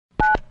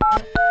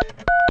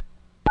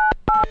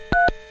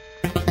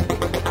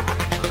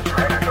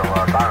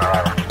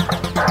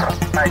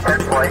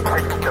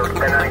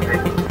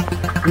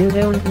You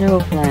don't know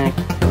Flack.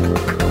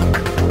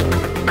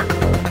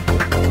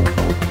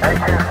 Thank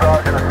you,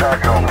 Sergeant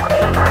Essential.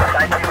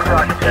 Thank you,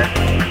 Sergeant.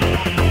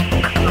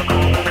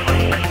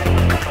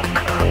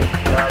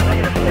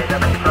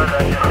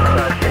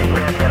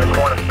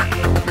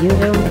 You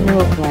don't know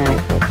Flack.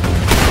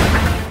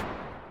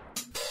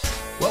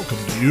 Welcome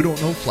to You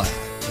Don't Know Flack,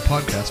 a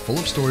podcast full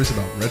of stories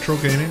about retro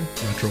gaming,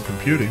 retro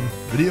computing,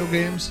 video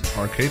games,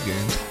 arcade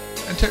games,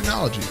 and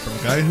technology from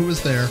a guy who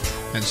was there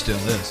and still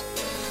is.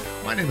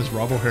 My name is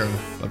Rob O'Hara,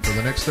 but for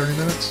the next 30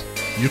 minutes,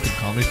 you can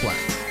call me Flack.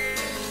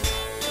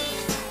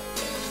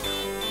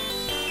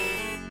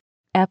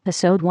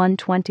 Episode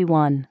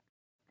 121.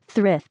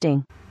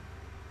 Thrifting.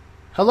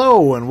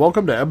 Hello, and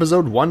welcome to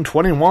episode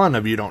 121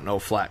 of You Don't Know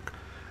Flack.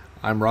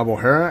 I'm Rob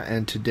O'Hara,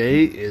 and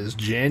today is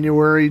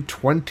January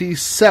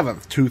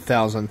 27th,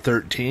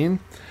 2013.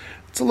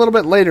 It's a little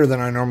bit later than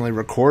I normally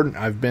record.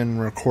 I've been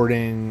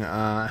recording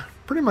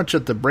pretty much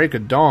at the break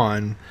of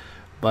dawn,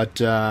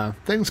 but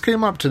things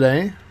came up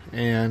today,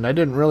 and I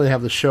didn't really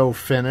have the show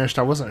finished.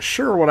 I wasn't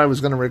sure what I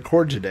was going to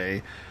record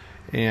today,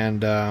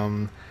 and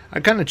I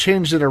kind of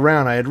changed it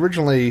around. I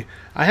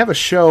have a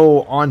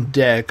show on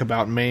deck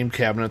about MAME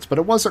cabinets, but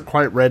it wasn't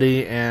quite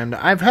ready, and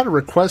I've had a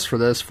request for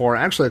this for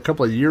actually a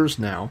couple of years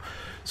now.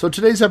 So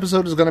today's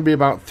episode is going to be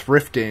about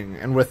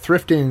thrifting, and with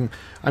thrifting,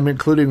 I'm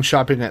including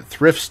shopping at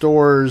thrift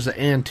stores,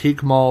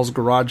 antique malls,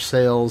 garage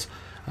sales,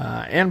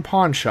 and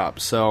pawn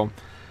shops. So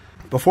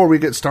before we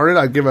get started,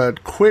 I'll give a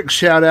quick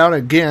shout out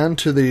again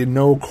to the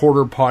No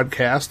Quarter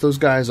podcast. Those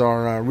guys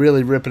are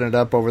really ripping it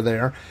up over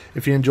there.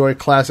 If you enjoy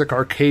classic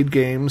arcade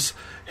games,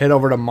 head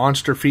over to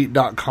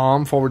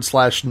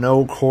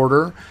monsterfeet.com/No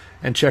Quarter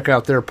and check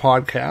out their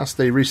podcast.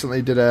 They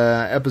recently did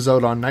an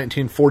episode on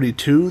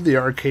 1942, the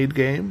arcade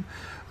game.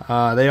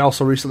 They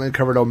also recently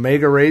covered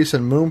Omega Race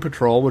and Moon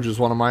Patrol, which is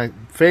one of my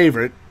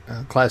favorite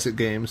classic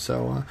games.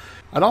 So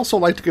I'd also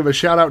like to give a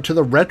shout out to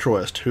the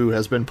Retroist, who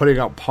has been putting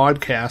out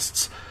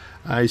podcasts.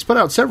 He's put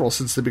out several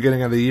since the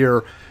beginning of the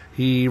year.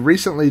 He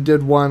recently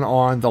did one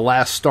on The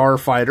Last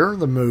Starfighter,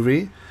 the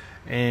movie,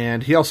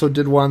 and he also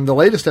did one, the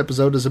latest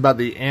episode is about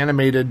the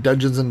animated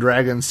Dungeons &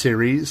 Dragons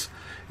series,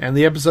 and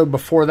the episode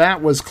before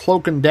that was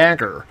Cloak and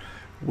Dagger,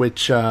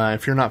 which,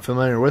 if you're not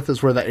familiar with,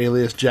 is where the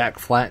alias Jack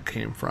Flack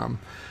came from.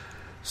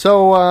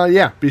 So,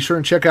 be sure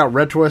and check out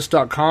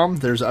retroist.com.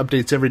 There's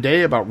updates every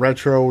day about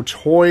retro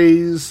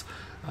toys,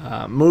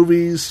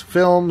 movies,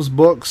 films,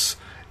 books,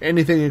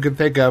 anything you can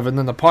think of, and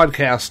then the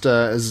podcast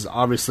is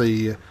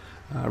obviously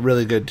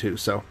really good too.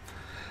 So,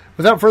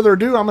 without further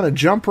ado, I'm going to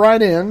jump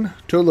right in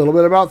to a little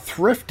bit about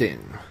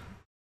thrifting.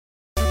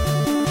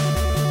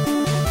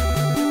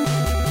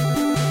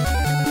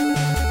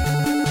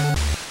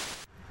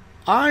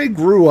 I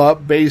grew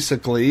up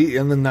basically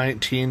in the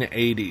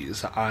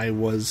 1980s. I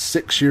was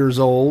 6 years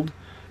old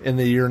in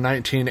the year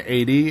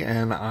 1980,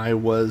 and I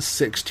was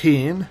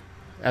 16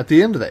 at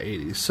the end of the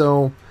 80s.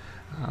 So,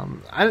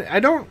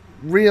 I don't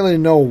really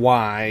know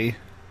why.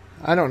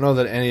 I don't know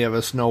that any of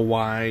us know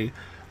why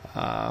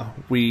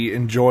we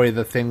enjoy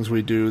the things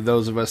we do,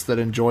 those of us that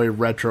enjoy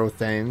retro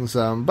things,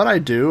 but I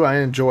do. I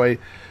enjoy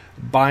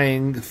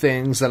buying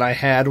things that I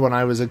had when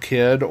I was a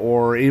kid,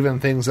 or even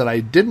things that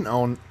I didn't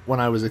own when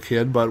I was a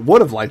kid but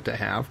would have liked to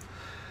have.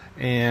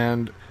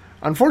 And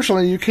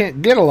unfortunately, you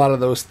can't get a lot of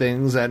those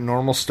things at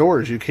normal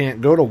stores. You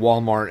can't go to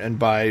Walmart and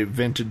buy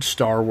vintage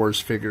Star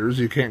Wars figures.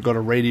 You can't go to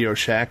Radio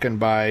Shack and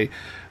buy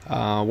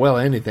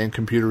anything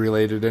computer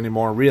related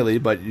anymore, really,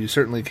 but you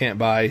certainly can't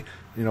buy,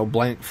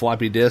 blank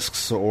floppy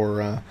disks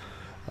or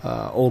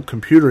old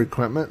computer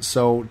equipment.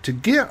 So to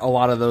get a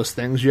lot of those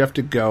things, you have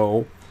to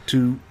go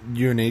to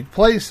unique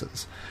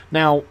places.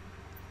 Now,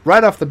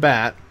 right off the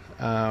bat,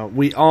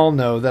 we all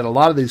know that a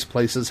lot of these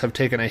places have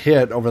taken a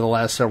hit over the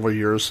last several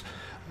years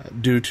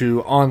due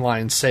to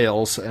online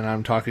sales, and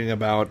I'm talking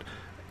about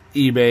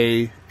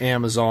eBay,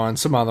 Amazon,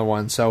 some other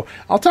ones. So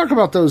I'll talk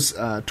about those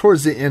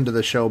towards the end of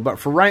the show, but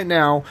for right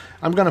now,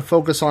 I'm going to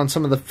focus on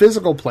some of the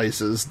physical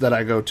places that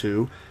I go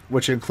to,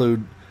 which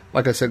include,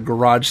 like I said,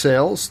 garage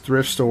sales,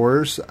 thrift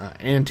stores,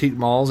 antique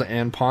malls,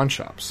 and pawn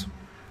shops.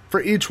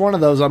 For each one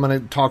of those, I'm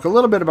going to talk a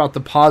little bit about the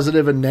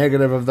positive and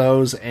negative of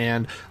those,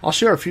 and I'll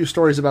share a few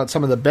stories about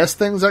some of the best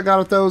things I got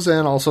at those,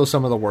 and also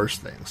some of the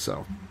worst things.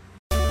 So,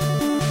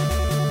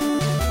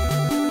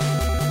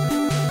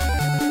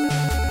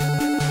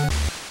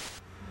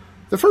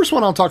 the first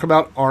one I'll talk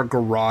about are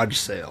garage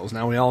sales.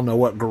 Now, we all know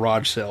what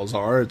garage sales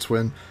are. It's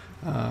when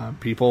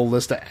people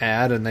list an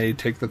ad and they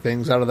take the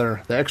things out of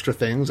the extra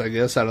things, I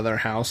guess, out of their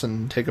house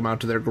and take them out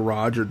to their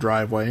garage or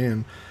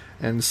driveway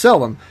and sell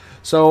them.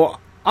 So,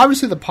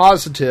 obviously, the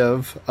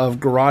positive of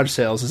garage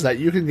sales is that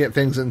you can get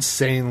things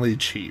insanely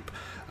cheap.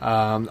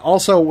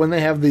 Also, when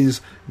they have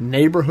these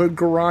neighborhood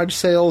garage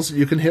sales,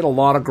 you can hit a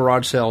lot of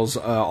garage sales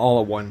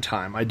all at one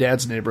time. My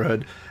dad's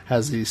neighborhood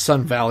has the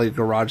Sun Valley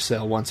garage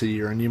sale once a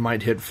year, and you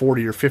might hit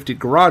 40 or 50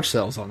 garage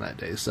sales on that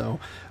day. So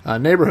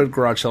neighborhood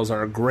garage sales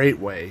are a great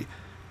way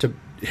to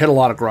hit a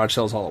lot of garage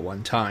sales all at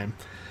one time.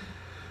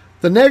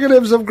 The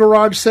negatives of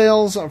garage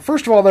sales,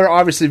 first of all, they're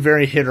obviously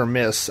very hit or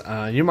miss.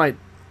 You might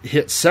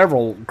hit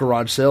several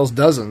garage sales,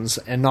 dozens,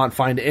 and not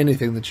find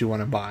anything that you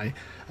want to buy.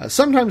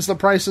 Sometimes the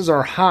prices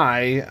are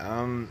high.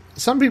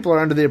 Some people are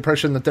under the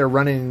impression that they're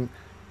running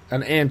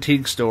an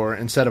antique store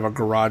instead of a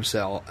garage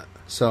sale.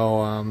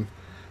 So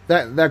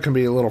that can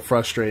be a little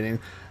frustrating.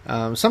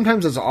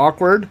 Sometimes it's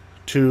awkward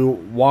to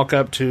walk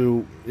up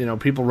to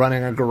people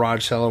running a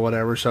garage sale or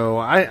whatever. So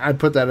I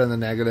put that in the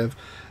negative.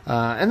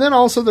 And then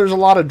also there's a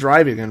lot of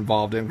driving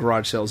involved in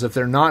garage sales. If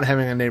they're not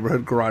having a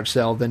neighborhood garage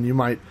sale, then you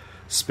might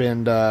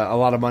spend a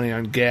lot of money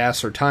on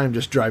gas or time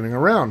just driving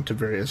around to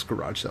various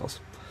garage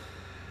sales.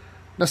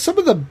 Now, some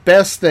of the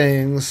best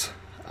things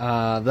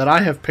that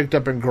I have picked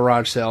up in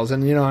garage sales,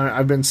 and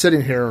I've been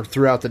sitting here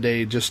throughout the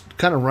day just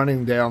kind of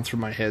running down through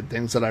my head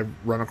things that I've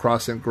run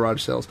across in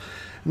garage sales.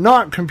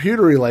 Not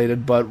computer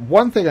related, but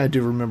one thing I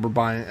do remember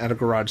buying at a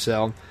garage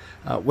sale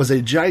was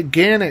a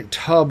gigantic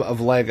tub of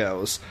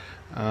Legos.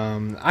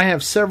 I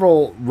have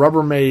several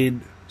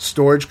Rubbermaid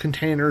storage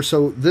containers,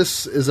 so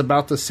this is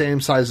about the same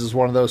size as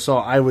one of those, so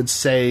I would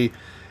say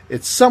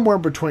it's somewhere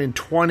between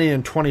 20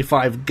 and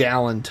 25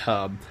 gallon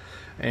tub.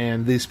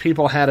 And these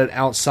people had it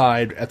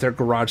outside at their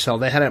garage sale.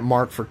 They had it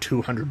marked for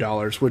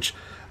 $200, which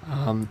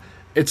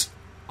it's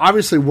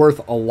obviously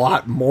worth a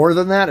lot more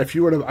than that. If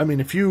you were to,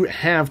 if you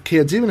have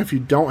kids, even if you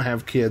don't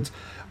have kids,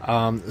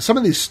 some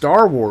of these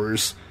Star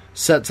Wars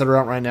sets that are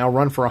out right now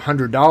run for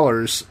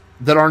 $100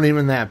 that aren't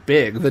even that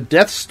big. The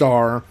Death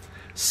Star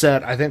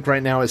set, I think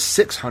right now is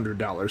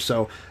 $600.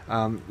 So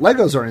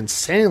Legos are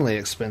insanely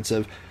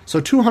expensive.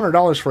 So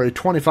 $200 for a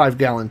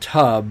 25-gallon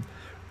tub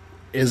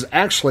is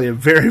actually a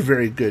very,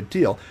 very good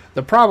deal.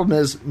 The problem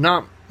is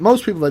not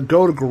most people that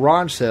go to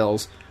garage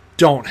sales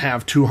don't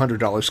have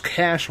 $200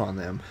 cash on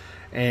them.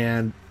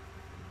 And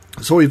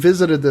so we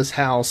visited this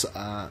house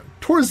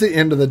towards the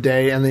end of the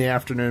day in the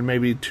afternoon,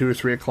 maybe 2 or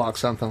 3 o'clock,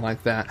 something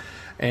like that.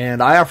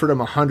 And I offered them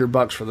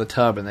 $100 for the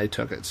tub, and they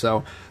took it.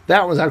 So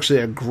that was actually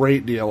a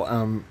great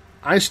deal.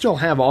 I still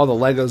have all the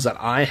Legos that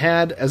I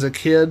had as a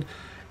kid,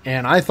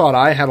 and I thought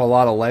I had a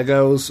lot of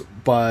Legos,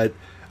 but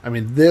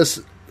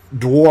this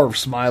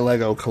dwarfs my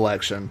Lego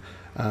collection.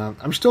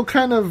 I'm still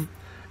kind of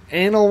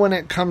anal when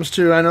it comes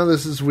to, I know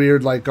this is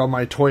weird, like on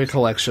my toy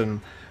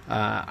collection,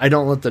 I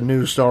don't let the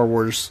new Star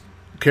Wars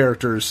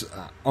characters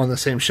on the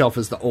same shelf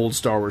as the old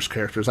Star Wars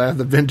characters. I have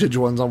the vintage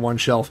ones on one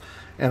shelf,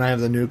 and I have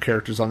the new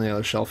characters on the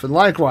other shelf. And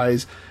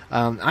likewise,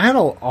 I had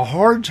a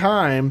hard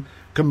time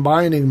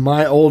combining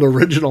my old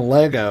original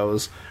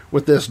Legos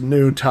with this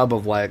new tub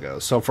of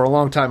Legos. So for a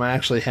long time, I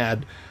actually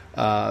had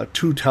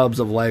 2 tubs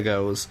of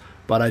Legos,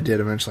 but I did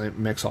eventually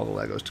mix all the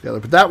Legos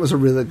together. But that was a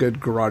really good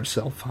garage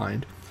sale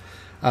find.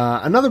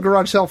 Another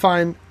garage sale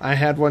find I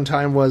had one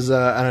time was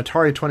an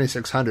Atari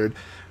 2600.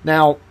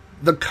 Now,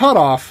 the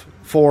cutoff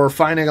for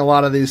finding a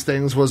lot of these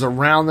things was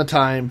around the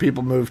time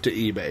people moved to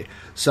eBay.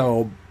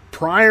 So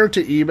prior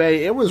to eBay,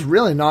 it was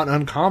really not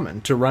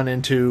uncommon to run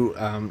into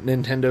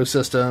Nintendo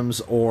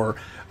systems or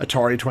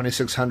Atari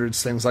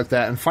 2600s, things like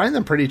that, and find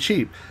them pretty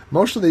cheap.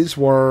 Most of these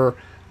were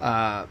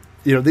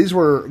these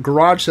were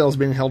garage sales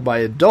being held by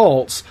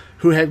adults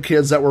who had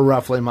kids that were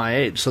roughly my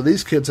age. So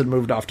these kids had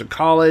moved off to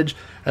college,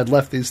 had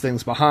left these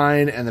things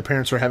behind, and the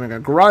parents were having a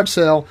garage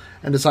sale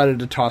and decided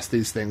to toss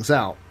these things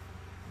out.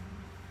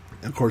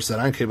 Of course, then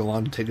I came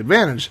along to take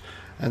advantage,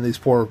 and these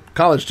poor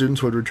college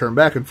students would return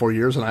back in 4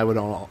 years, and I would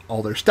own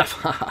all their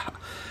stuff.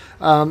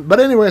 But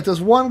anyway, at this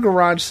one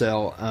garage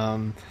sale,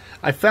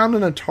 I found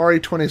an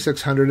Atari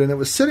 2600, and it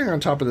was sitting on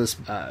top of this,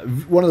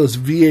 one of those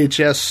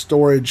VHS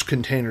storage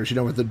containers,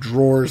 with the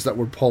drawers that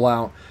would pull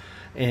out.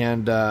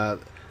 And the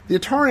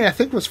Atari, I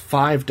think, was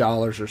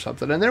 $5 or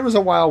something. And there was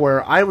a while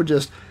where I would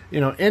just,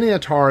 any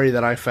Atari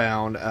that I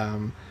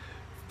found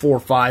for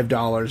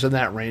 $5 in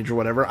that range or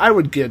whatever, I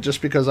would get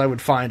just because I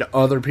would find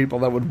other people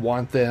that would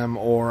want them,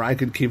 or I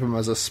could keep them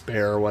as a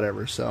spare or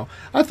whatever. So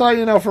I thought,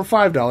 for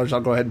 $5,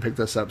 I'll go ahead and pick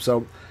this up.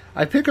 So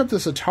I pick up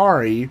this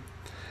Atari,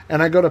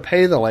 and I go to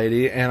pay the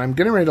lady, and I'm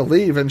getting ready to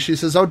leave, and she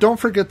says, "Oh, don't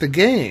forget the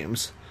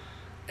games."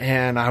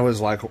 And I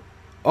was like,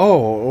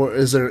 "Oh,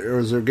 is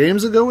there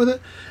games that go with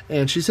it?"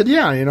 And she said,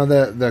 "Yeah,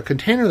 the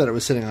container that it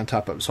was sitting on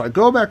top of." So I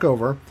go back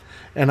over,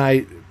 and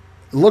I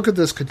look at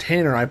this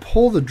container, I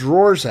pull the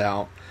drawers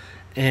out,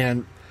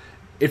 and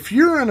if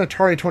you're an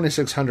Atari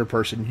 2600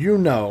 person,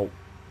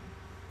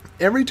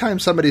 every time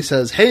somebody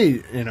says,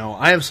 "Hey,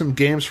 I have some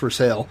games for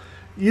sale,"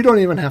 you don't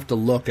even have to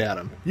look at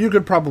them. You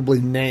could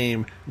probably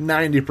name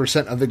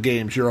 90% of the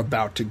games you're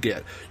about to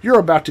get. You're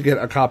about to get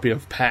a copy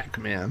of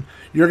Pac-Man.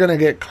 You're going to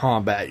get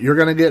Combat. You're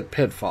going to get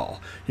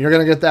Pitfall. You're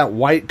going to get that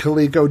white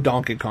Coleco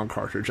Donkey Kong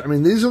cartridge.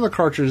 These are the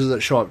cartridges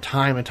that show up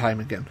time and time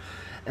again.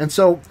 And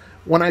so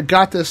when I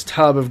got this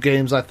tub of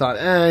games, I thought,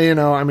 I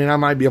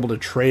might be able to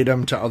trade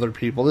them to other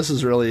people. This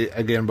is really,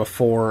 again,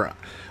 before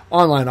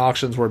online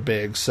auctions were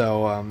big,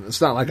 so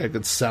it's not like I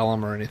could sell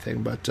them or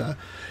anything, but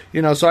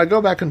so I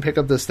go back and pick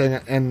up this thing,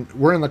 and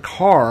we're in the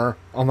car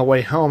on the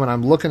way home, and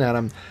I'm looking at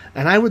them,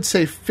 and I would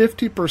say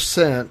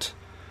 50%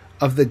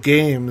 of the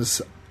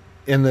games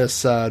in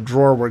this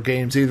drawer were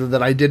games either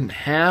that I didn't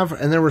have,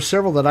 and there were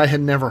several that I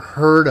had never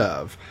heard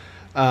of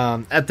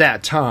at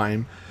that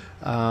time.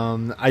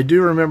 I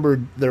do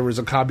remember there was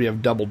a copy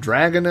of Double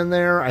Dragon in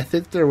there. I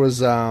think there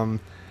was a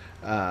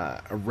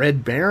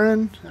Red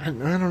Baron. I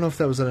don't know if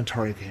that was an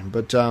Atari game,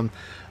 but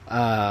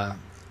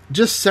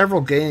just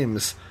several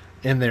games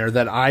in there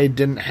that I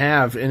didn't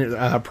have.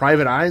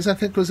 Private Eyes, I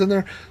think, was in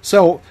there.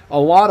 So a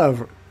lot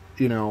of,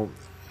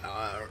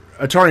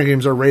 Atari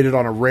games are rated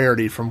on a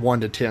rarity from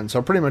 1 to 10.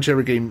 So pretty much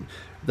every game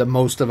that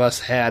most of us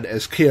had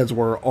as kids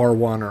were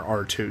R1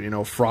 or R2,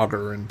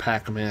 Frogger and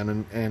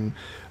Pac-Man and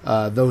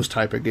those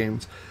type of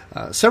games.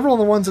 Several of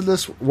the ones in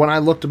this, when I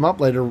looked them up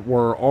later,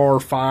 were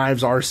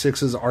R5s,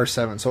 R6s,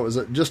 R7s. So it was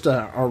just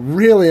a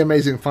really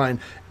amazing find.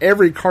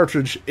 Every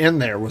cartridge in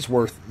there was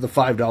worth the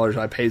 $5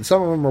 I paid.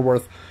 Some of them were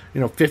worth,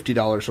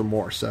 $50 or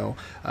more. So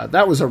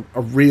that was a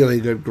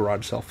really good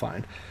garage sale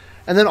find.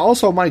 And then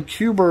also my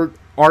Qbert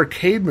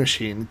arcade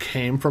machine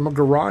came from a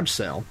garage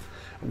sale.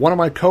 One of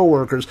my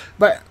coworkers,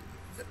 but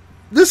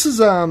this is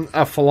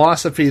a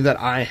philosophy that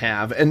I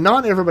have, and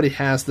not everybody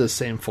has this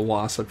same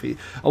philosophy.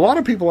 A lot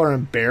of people are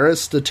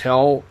embarrassed to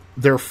tell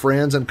their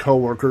friends and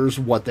coworkers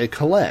what they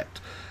collect.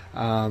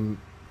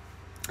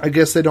 I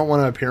guess they don't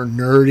want to appear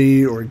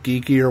nerdy or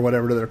geeky or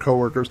whatever to their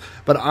coworkers,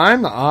 but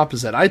I'm the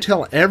opposite. I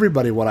tell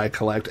everybody what I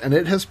collect, and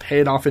it has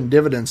paid off in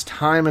dividends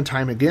time and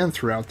time again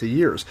throughout the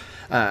years.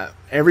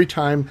 Every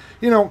time,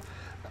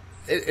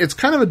 it's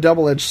kind of a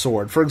double-edged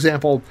sword. For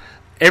example,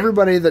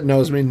 everybody that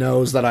knows me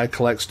knows that I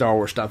collect Star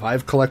Wars stuff.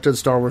 I've collected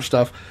Star Wars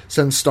stuff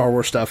since Star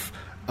Wars stuff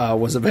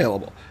was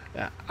available.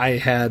 I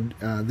had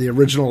the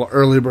original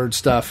early bird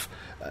stuff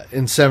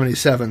in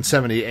 77,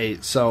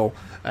 78, so,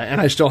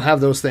 and I still have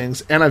those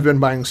things, and I've been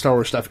buying Star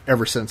Wars stuff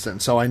ever since then,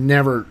 so I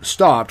never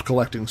stopped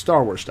collecting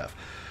Star Wars stuff.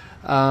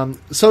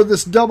 So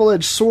this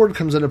double-edged sword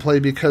comes into play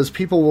because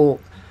people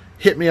will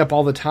hit me up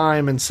all the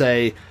time and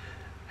say,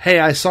 hey,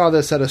 I saw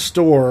this at a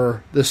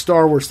store, this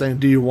Star Wars thing,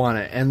 do you want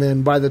it? And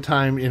then by the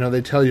time,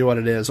 they tell you what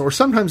it is, or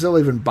sometimes they'll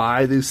even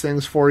buy these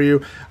things for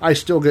you. I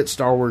still get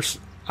Star Wars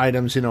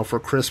items, for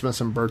Christmas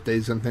and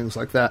birthdays and things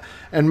like that.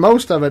 And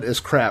most of it is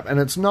crap. And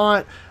it's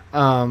not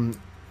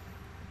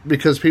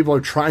because people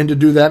are trying to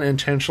do that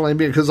intentionally,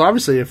 because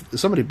obviously if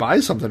somebody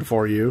buys something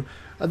for you,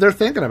 they're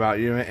thinking about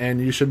you, and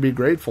you should be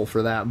grateful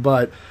for that.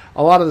 But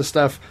a lot of the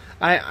stuff,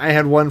 I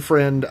had one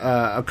friend,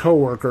 a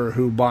coworker,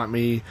 who bought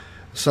me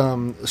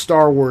some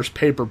Star Wars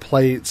paper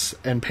plates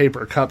and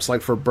paper cups,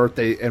 like for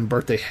birthday and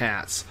birthday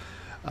hats,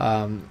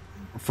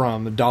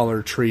 from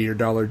Dollar Tree or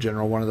Dollar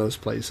General, one of those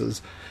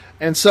places.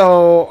 And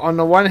so on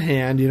the one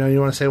hand, you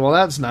want to say, well,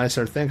 that's nice,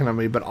 they're thinking of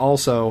me, but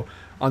also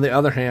on the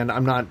other hand,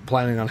 I'm not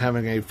planning on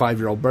having a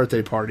 5-year-old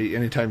birthday party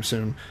anytime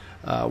soon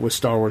with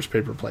Star Wars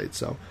paper plates.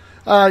 So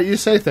you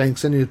say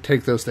thanks and you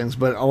take those things,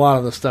 but a lot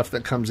of the stuff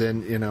that comes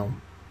in,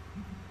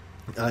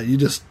 you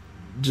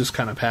just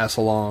kind of pass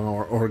along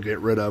or get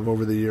rid of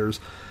over the years.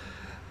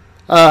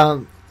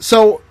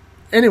 So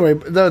anyway,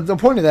 the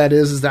point of that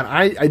is that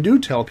I do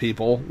tell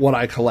people what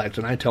I collect,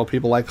 and I tell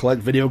people I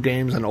collect video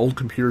games and old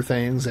computer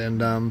things,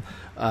 and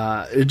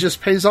it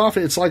just pays off.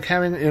 It's like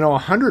having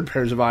 100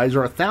 pairs of eyes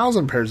or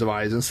 1,000 pairs of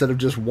eyes instead of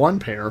just one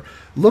pair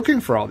looking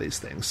for all these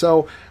things.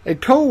 So a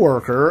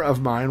coworker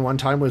of mine one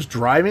time was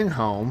driving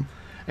home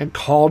and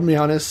called me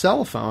on his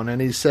cell phone,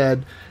 and he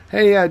said,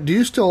 hey, do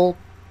you still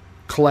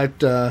collect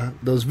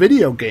those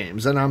video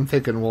games? And I'm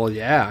thinking, well,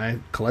 yeah, I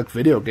collect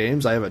video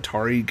games. I have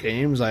Atari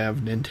games, I have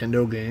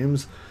Nintendo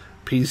games,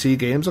 PC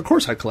games. Of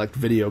course I collect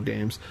video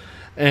games.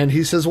 And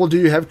he says, well, do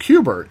you have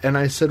Qbert? And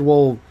I said,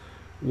 well,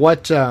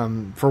 what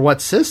for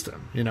what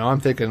system? I'm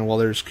thinking, well,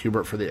 there's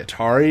Qbert for the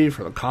Atari,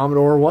 for the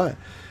Commodore, what?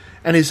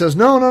 And he says,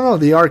 no,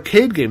 the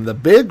arcade game, the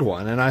big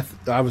one. And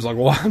I was like,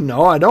 well,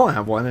 no, I don't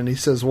have one. And he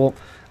says, well,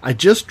 I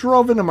just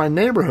drove into my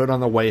neighborhood on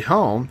the way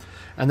home,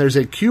 and there's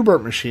a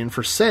Qbert machine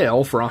for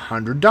sale for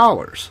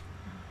 $100.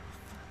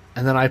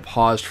 And then I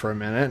paused for a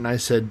minute, and I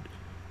said,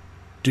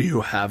 do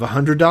you have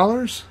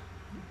 $100?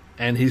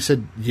 And he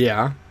said,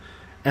 yeah.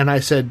 And I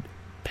said,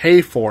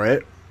 pay for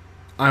it.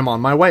 I'm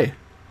on my way.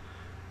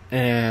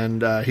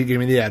 And he gave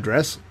me the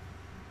address.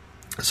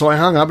 So I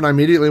hung up, and I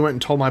immediately went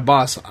and told my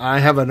boss, I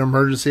have an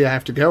emergency, I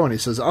have to go. And he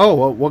says, oh,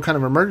 well, what kind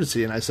of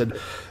emergency? And I said,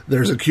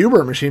 there's a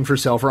Qbert machine for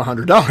sale for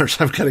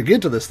 $100. I've got to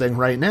get to this thing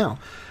right now.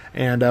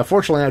 And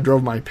fortunately, I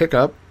drove my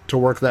pickup to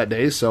work that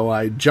day, so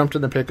I jumped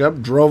in the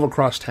pickup, drove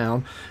across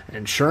town,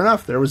 and sure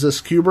enough, there was this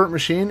Qbert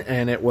machine,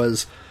 and it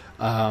was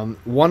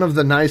one of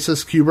the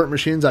nicest Qbert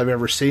machines I've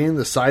ever seen.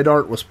 The side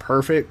art was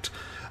perfect.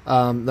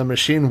 The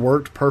machine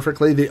worked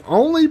perfectly. The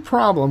only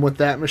problem with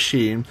that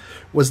machine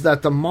was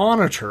that the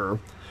monitor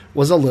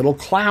was a little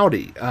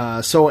cloudy,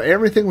 so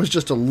everything was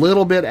just a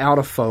little bit out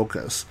of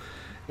focus.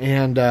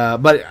 And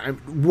but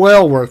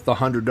well worth the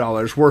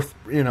 $100, worth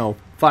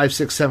 5,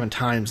 6, 7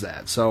 times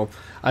that. So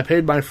I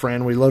paid my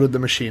friend, we loaded the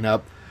machine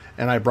up,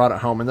 and I brought it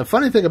home. And the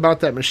funny thing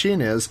about that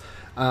machine is,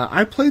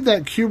 I played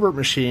that Qbert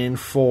machine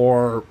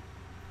for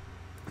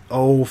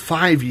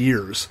 5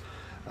 years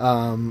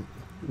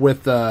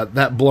with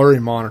that blurry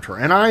monitor,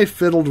 and I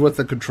fiddled with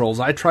the controls.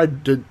 I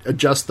tried to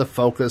adjust the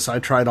focus. I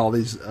tried all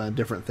these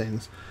different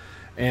things,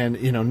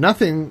 and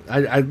nothing.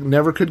 I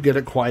never could get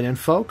it quite in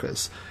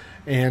focus.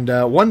 And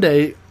one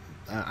day,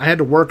 I had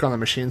to work on the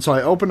machine, so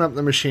I opened up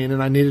the machine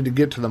and I needed to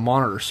get to the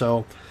monitor.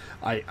 So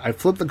I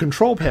flipped the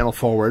control panel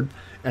forward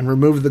and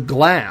removed the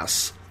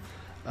glass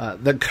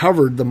that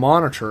covered the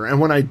monitor. And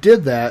when I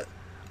did that,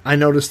 I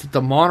noticed that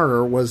the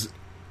monitor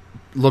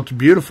looked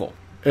beautiful.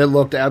 It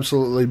looked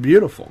absolutely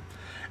beautiful.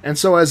 And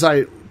so as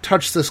I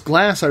touched this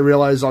glass, I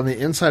realized on the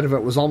inside of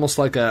it was almost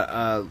like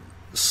a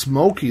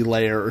smoky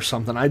layer or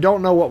something. I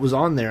don't know what was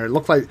on there. It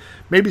looked like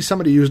maybe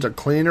somebody used a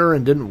cleaner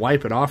and didn't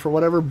wipe it off or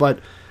whatever, but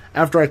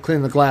after I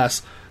cleaned the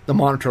glass, the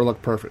monitor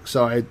looked perfect.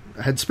 So I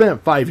had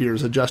spent 5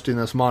 years adjusting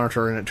this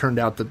monitor, and it turned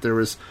out that there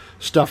was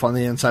stuff on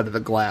the inside of the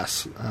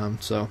glass.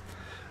 So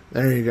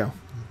there you go.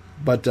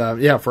 But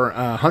yeah, for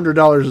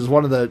 $100 is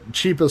one of the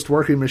cheapest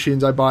working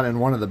machines I bought and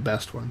one of the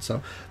best ones.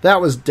 So that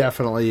was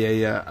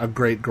definitely a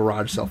great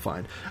garage sale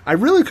find. I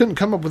really couldn't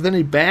come up with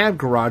any bad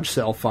garage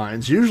sale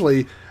finds.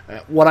 Usually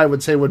what I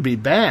would say would be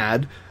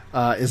bad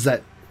is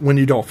that when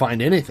you don't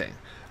find anything.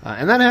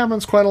 And that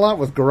happens quite a lot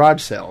with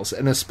garage sales,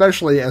 and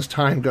especially as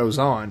time goes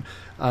on.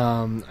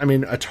 I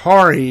mean,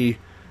 Atari,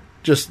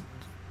 just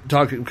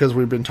talking because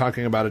we've been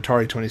talking about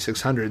Atari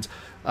 2600s,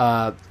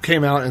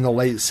 came out in the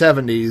late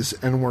 70s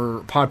and were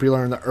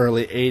popular in the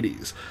early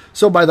 80s.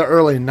 So by the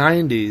early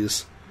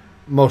 90s,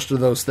 most of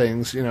those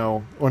things,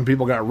 when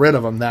people got rid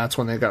of them, that's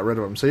when they got rid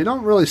of them. So you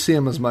don't really see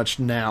them as much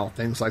now,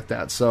 things like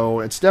that. So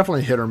it's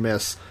definitely hit or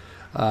miss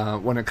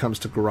when it comes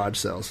to garage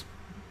sales.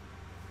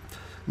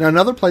 Now,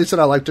 another place that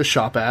I like to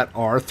shop at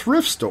are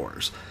thrift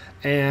stores.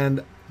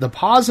 And the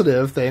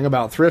positive thing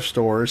about thrift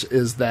stores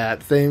is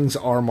that things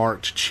are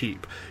marked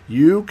cheap.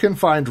 You can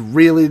find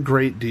really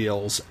great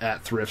deals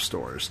at thrift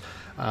stores.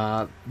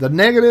 The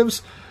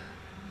negatives,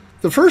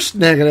 the first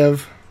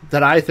negative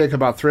that I think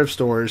about thrift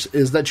stores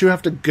is that you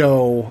have to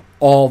go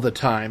all the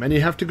time, and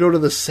you have to go to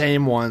the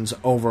same ones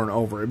over and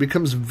over. It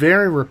becomes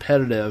very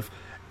repetitive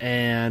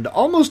and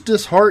almost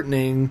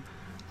disheartening.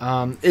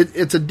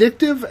 It's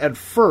addictive at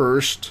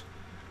first,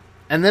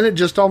 and then it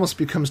just almost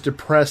becomes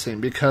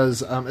depressing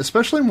because,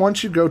 especially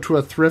once you go to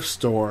a thrift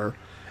store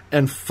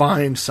and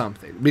find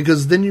something,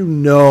 because then you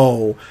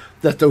know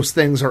that those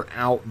things are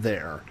out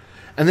there.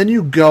 And then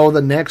you go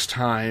the next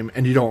time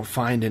and you don't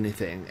find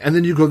anything. And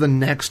then you go the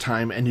next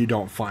time and you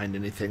don't find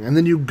anything. And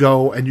then you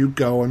go,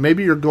 and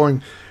maybe you're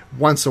going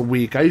once a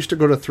week. I used to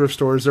go to thrift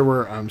stores. There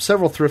were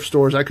several thrift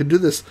stores. I could do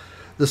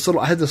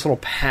I had this little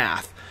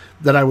path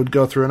that I would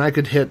go through, and I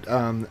could hit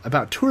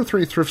about 2 or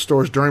 3 thrift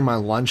stores during my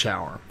lunch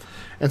hour.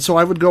 And so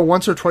I would go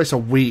once or twice a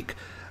week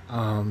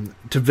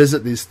to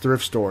visit these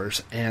thrift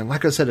stores. And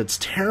like I said, it's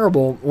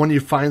terrible when you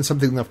find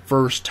something the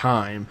first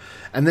time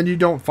and then you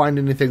don't find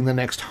anything the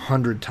next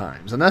 100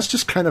 times. And that's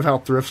just kind of how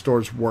thrift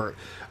stores work.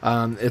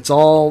 It's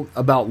all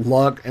about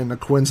luck and the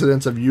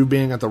coincidence of you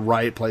being at the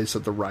right place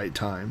at the right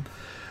time.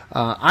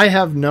 I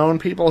have known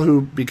people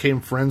who became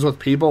friends with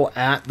people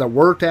that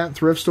worked at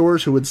thrift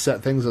stores who would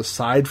set things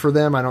aside for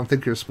them. I don't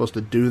think you're supposed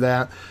to do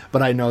that,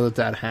 but I know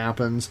that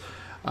happens.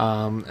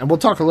 And we'll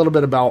talk a little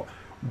bit about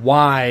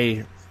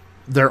why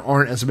there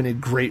aren't as many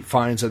great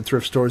finds at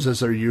thrift stores as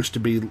there used to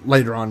be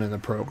later on in the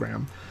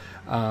program.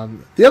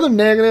 The other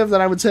negative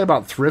that I would say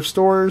about thrift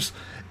stores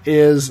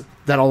is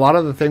that a lot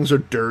of the things are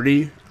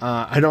dirty.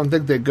 I don't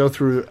think they go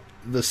through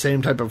the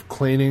same type of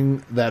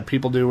cleaning that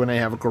people do when they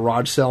have a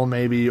garage sale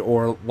maybe,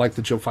 or like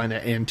that you'll find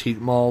at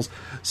antique malls.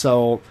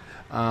 So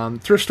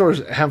thrift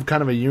stores have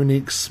kind of a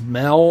unique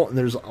smell.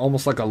 There's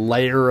almost like a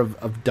layer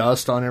of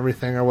dust on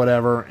everything or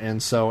whatever.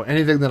 And so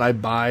anything that I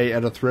buy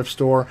at a thrift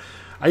store,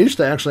 I used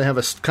to actually have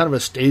a kind of a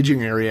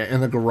staging area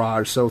in the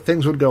garage. So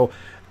things would go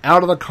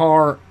out of the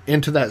car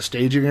into that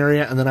staging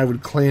area, and then I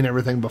would clean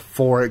everything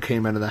before it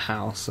came into the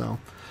house. So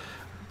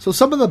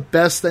some of the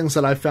best things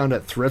that I found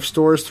at thrift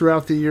stores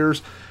throughout the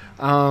years,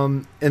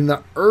 in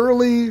the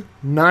early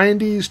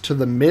 90s to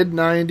the mid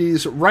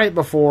 90s, right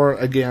before,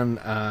 again,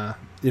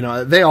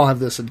 they all have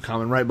this in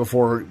common, right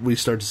before we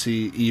start to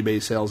see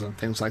eBay sales and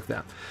things like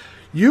that.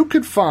 You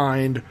could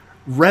find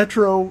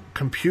retro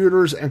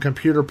computers and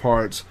computer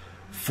parts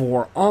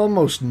for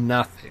almost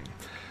nothing.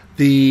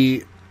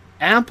 The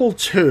Apple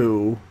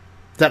II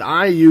that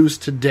I use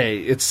today,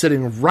 it's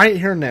sitting right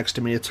here next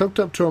to me. It's hooked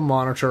up to a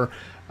monitor.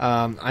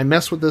 I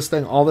mess with this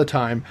thing all the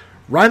time.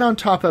 Right on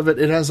top of it,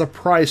 it has a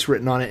price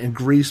written on it in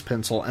grease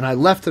pencil, and I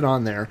left it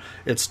on there.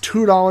 It's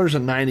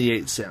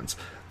 $2.98.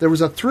 There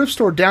was a thrift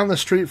store down the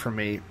street from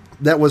me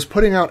that was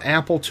putting out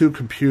Apple II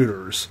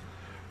computers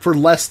for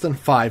less than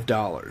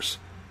 $5.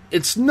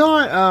 It's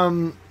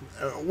not,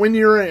 when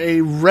you're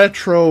a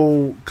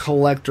retro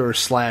collector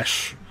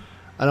slash,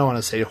 I don't want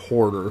to say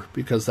hoarder,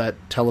 because that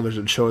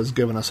television show has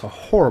given us a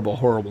horrible,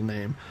 horrible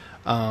name.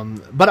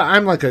 But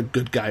I'm like a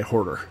good guy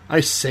hoarder. I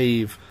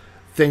save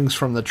things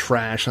from the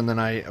trash and then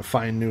I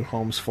find new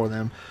homes for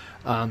them.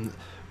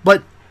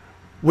 But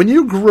when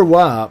you grew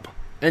up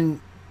and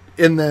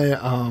in the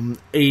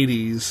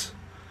 80s,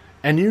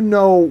 and you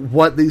know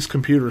what these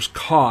computers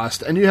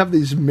cost, and you have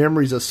these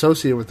memories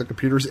associated with the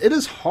computers, it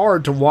is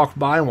hard to walk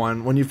by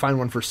one when you find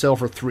one for sale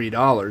for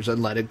 $3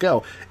 and let it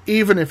go,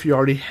 even if you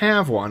already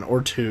have one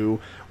or two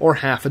or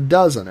half a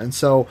dozen. And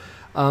so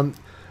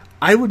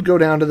I would go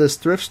down to this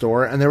thrift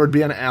store and there would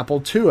be an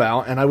Apple II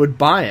out and I would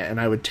buy it and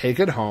I would take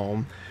it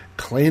home,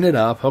 clean it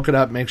up, hook it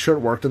up, make sure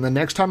it worked. And the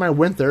next time I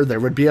went there, there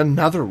would be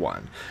another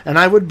one and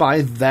I would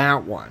buy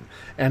that one.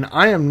 And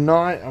I'm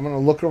going to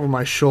look over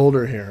my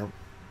shoulder here.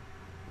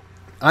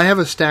 I have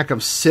a stack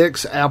of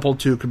 6 Apple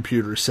II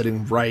computers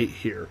sitting right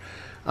here.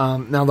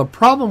 Now, the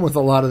problem with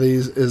a lot of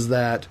these is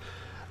that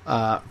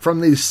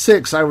from these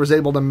 6, I was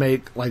able to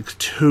make like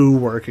 2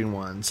 working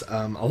ones.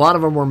 A lot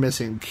of them were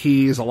missing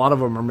keys. A lot of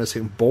them are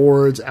missing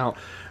boards out.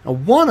 Now,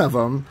 one of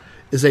them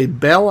is a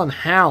Bell &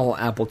 Howell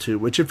Apple II,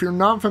 which if you're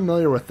not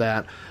familiar with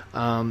that,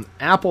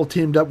 Apple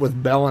teamed up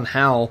with Bell &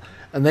 Howell,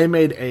 and they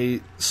made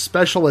a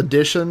special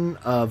edition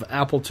of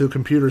Apple II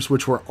computers,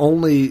 which were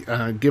only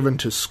given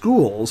to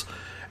schools.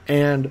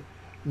 And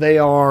they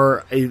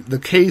are the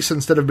case,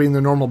 instead of being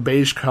the normal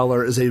beige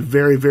color, is a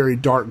very, very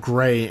dark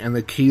gray, and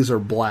the keys are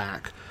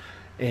black.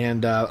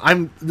 And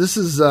I've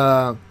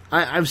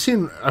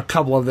seen a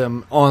couple of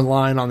them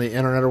online on the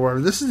internet or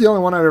whatever. This is the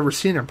only one I've ever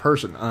seen in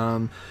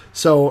person.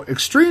 So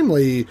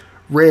extremely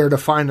rare to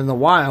find in the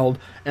wild,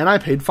 and I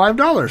paid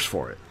 $5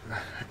 for it.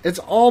 It's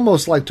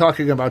almost like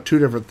talking about 2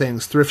 different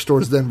things, thrift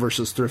stores then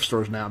versus thrift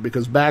stores now,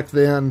 because back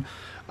then,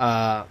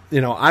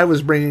 I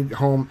was bringing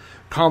home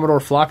Commodore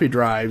floppy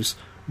drives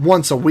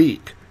once a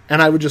week,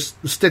 and I would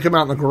just stick them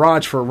out in the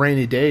garage for a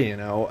rainy day.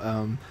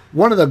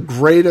 One of the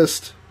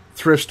greatest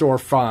thrift store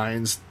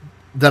finds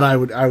that I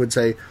would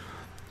say,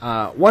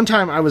 one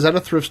time I was at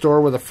a thrift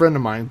store with a friend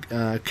of mine,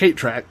 Kate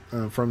Track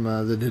from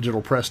the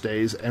Digital Press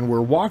days, and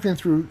we're walking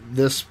through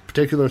this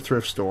particular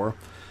thrift store,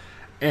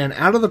 and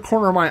out of the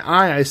corner of my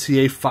eye, I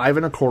see a 5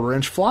 1/4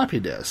 inch floppy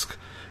disk.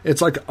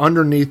 It's like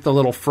underneath the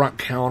little front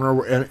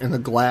counter in the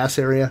glass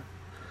area.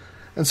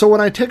 And so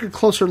when I take a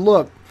closer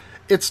look,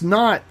 it's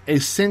not a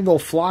single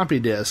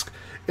floppy disk.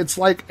 It's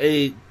like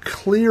a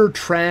clear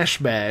trash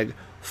bag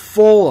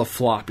full of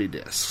floppy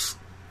disks.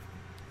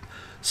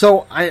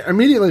 So I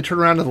immediately turn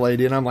around to the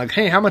lady and I'm like,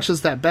 hey, how much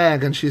is that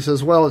bag? And she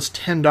says, well, it's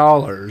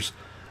 $10.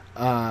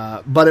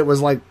 But it was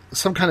like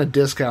some kind of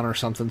discount or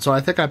something. So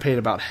I think I paid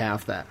about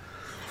half that.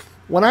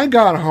 When I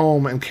got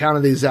home and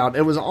counted these out,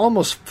 it was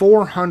almost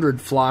 400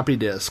 floppy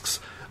disks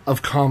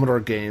of Commodore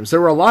games.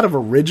 There were a lot of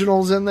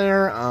originals in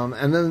there,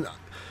 and then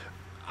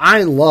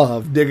I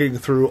love digging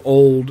through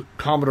old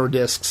Commodore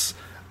disks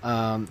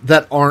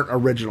that aren't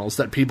originals,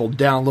 that people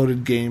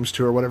downloaded games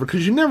to or whatever,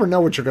 because you never know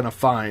what you're going to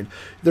find.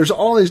 There's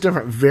all these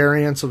different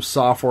variants of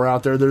software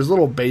out there. There's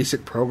little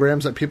basic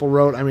programs that people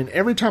wrote. I mean,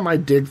 every time I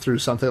dig through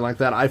something like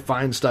that, I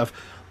find stuff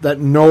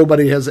that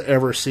nobody has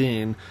ever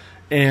seen,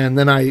 and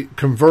then I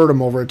convert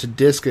them over to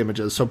disk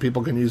images so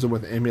people can use them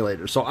with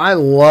emulators. So I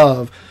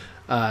love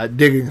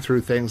digging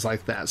through things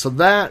like that. So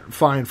that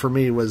find for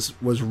me was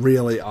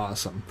really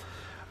awesome.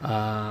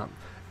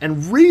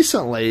 And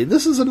recently,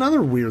 this is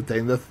another weird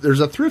thing. There's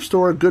a thrift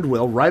store,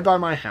 Goodwill, right by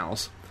my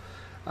house.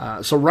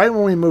 So right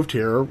when we moved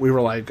here, we were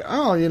like,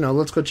 oh,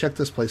 let's go check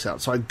this place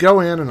out. So I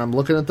go in and I'm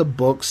looking at the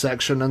book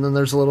section, and then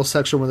there's a little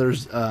section where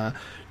there's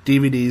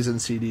DVDs and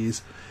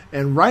CDs.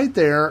 And right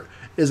there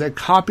is a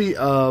copy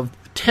of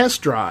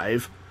Test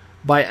Drive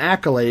by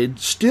Accolade,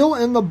 still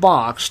in the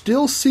box,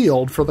 still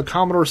sealed for the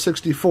Commodore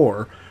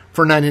 64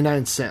 for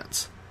 99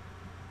 cents.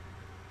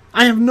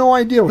 I have no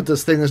idea what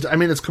this thing is. I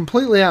mean, it's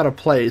completely out of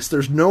place.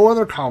 There's no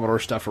other Commodore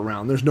stuff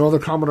around. There's no other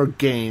Commodore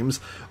games,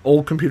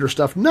 old computer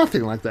stuff,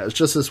 nothing like that. It's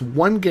just this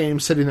one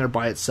game sitting there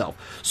by itself.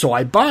 So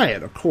I buy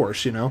it, of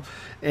course,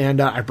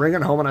 and I bring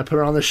it home and I put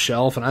it on the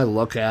shelf and I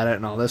look at it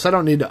and all this. I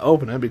don't need to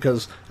open it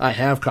because I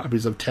have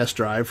copies of Test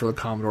Drive for the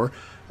Commodore.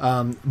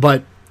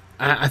 But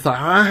I thought,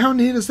 how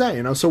neat is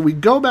that, So we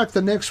go back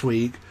the next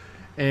week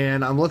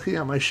and I'm looking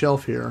at my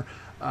shelf here.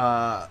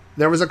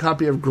 There was a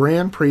copy of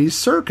Grand Prix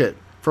Circuit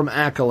from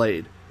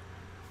Accolade,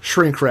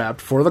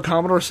 shrink-wrapped for the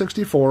Commodore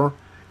 64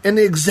 in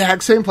the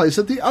exact same place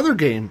that the other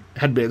game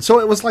had been. So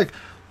it was like,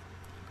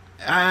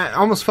 I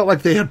almost felt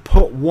like they had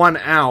put one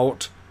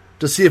out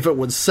to see if it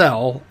would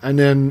sell, and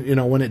then,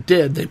 when it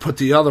did, they put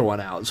the other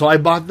one out. So I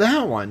bought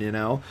that one,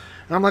 And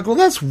I'm like, well,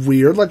 that's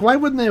weird. Like, why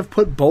wouldn't they have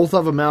put both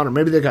of them out? Or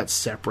maybe they got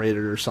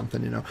separated or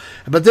something,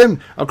 But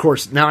then, of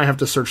course, now I have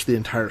to search the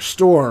entire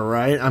store,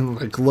 right? I'm,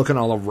 like, looking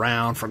all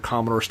around for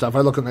Commodore stuff. I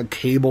look in the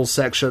cable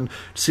section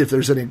to see if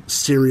there's any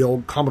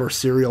Commodore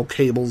serial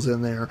cables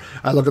in there.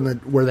 I look in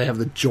where they have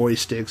the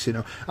joysticks,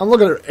 I'm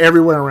looking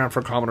everywhere around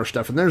for Commodore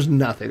stuff, and there's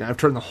nothing. I've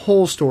turned the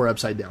whole store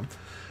upside down.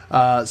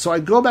 So I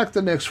go back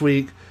the next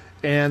week,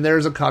 and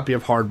there's a copy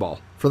of Hardball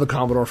for the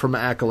Commodore from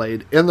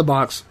Accolade in the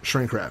box,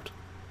 shrink-wrapped.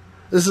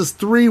 This is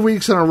 3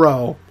 weeks in a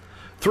row,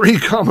 3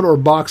 Commodore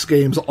box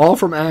games, all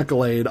from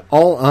Accolade,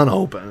 all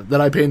unopened,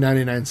 that I paid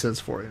 99 cents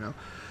for,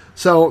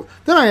 So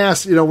then I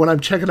asked, when I'm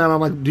checking out, I'm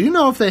like, do you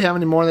know if they have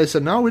any more? They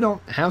said, no, we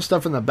don't have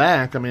stuff in the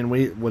back. I mean,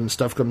 when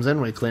stuff comes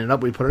in, we clean it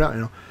up, we put it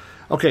out,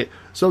 Okay,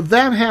 so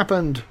that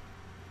happened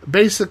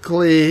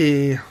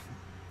basically,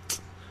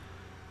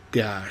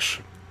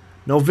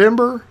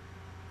 November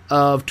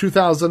of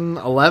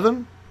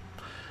 2011.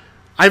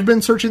 I've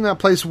been searching that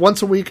place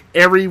once a week,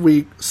 every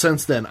week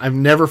since then. I've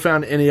never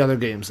found any other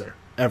games there,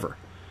 ever.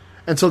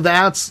 And so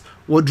that's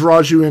what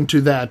draws you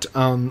into that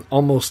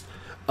almost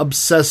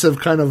obsessive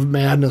kind of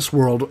madness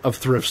world of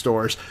thrift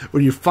stores,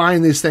 where you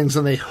find these things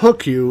and they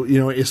hook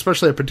you,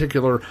 especially a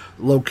particular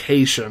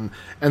location,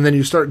 and then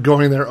you start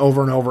going there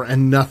over and over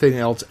and nothing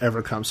else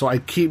ever comes. So I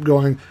keep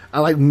going.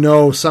 I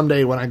know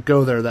someday when I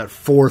go there, that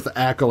fourth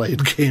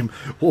Accolade game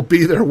will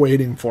be there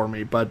waiting for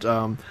me, but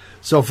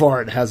so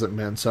far it hasn't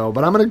been.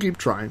 But I'm going to keep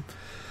trying.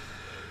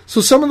 So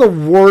some of the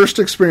worst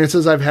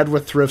experiences I've had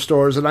with thrift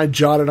stores, and I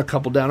jotted a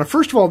couple down. And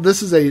first of all,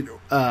 this is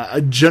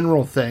a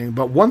general thing,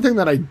 but one thing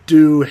that I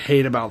do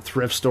hate about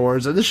thrift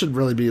stores, and this should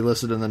really be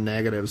listed in the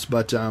negatives,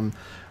 but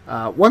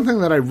one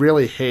thing that I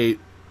really hate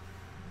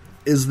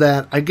is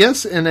that, I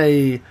guess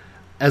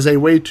as a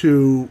way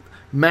to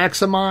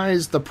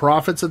maximize the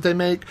profits that they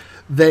make,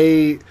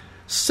 they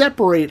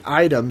separate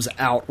items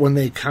out when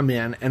they come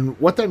in, and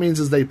what that means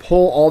is they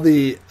pull all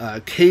the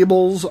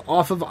cables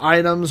off of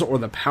items or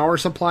the power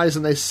supplies,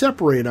 and they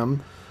separate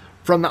them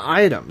from the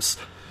items.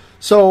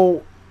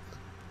 So,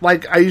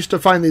 like, I used to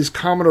find these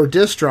Commodore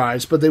disk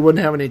drives, but they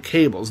wouldn't have any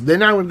cables.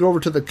 Then I would go over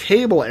to the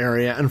cable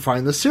area and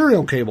find the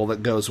serial cable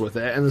that goes with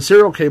it, and the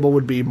serial cable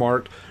would be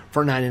marked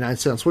for 99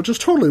 cents, which is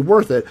totally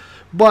worth it,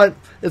 but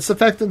it's the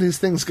fact that these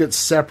things get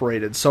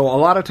separated. So a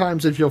lot of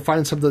times if you'll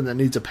find something that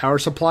needs a power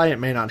supply, it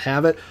may not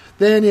have it,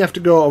 then you have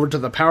to go over to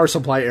the power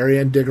supply area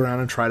and dig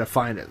around and try to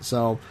find it.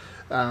 So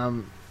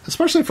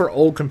especially for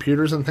old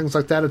computers and things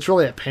like that, it's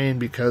really a pain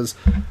because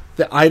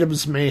the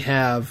items may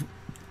have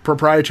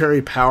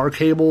proprietary power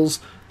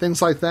cables,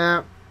 things like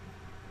that,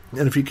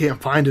 and if you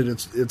can't find it,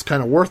 it's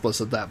kind of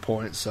worthless at that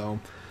point. So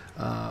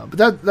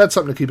but that's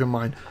something to keep in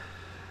mind.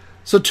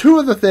 So two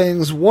of the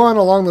things, one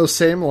along those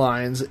same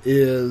lines,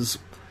 is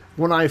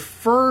when I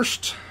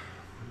first,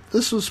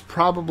 this was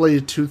probably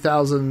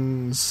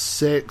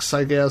 2006,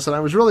 I guess, and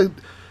I was really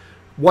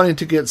wanting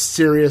to get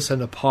serious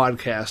into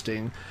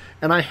podcasting,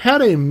 and I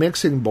had a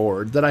mixing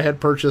board that I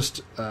had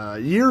purchased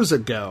years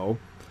ago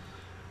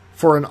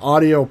for an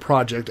audio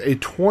project, a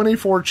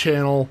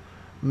 24-channel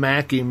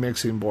Mackie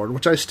mixing board,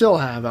 which I still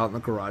have out in the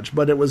garage,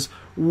 but it was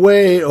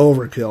way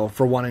overkill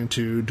for wanting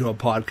to do a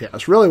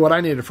podcast. Really, what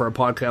I needed for a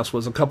podcast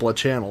was a couple of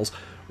channels,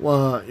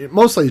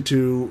 mostly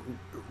to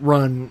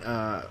run,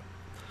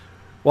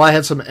 I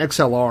had some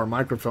XLR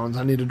microphones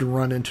I needed to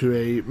run into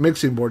a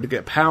mixing board to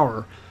get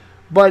power,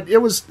 but it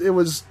was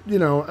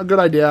a good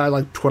idea. I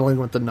like twiddling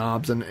with the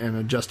knobs and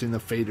adjusting the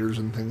faders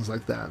and things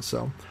like that,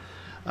 so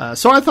I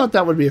thought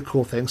that would be a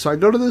cool thing. So I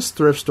go to this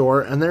thrift store,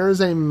 and there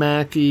is a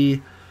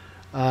Mackie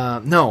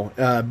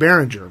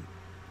Behringer.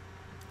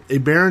 A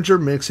Behringer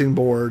mixing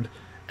board,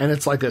 and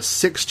it's like a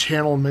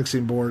 6-channel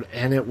mixing board,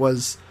 and it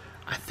was,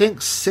 I think,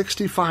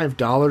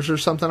 $65 or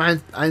something.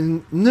 I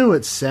knew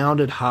it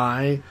sounded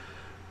high,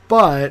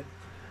 but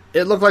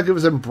it looked like it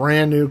was in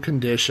brand new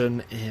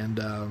condition,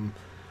 and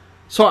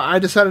so I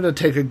decided to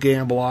take a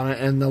gamble on it,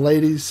 and the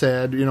lady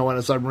said,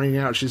 as I'm ringing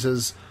out, she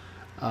says,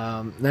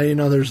 now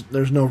there's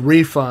no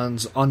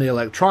refunds on the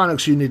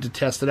electronics. You need to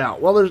test it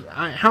out. Well,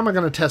 how am I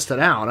going to test it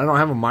out? I don't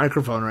have a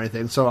microphone or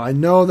anything, so I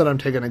know that I'm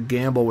taking a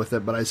gamble with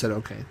it. But I said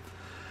okay.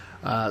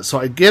 So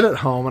I get it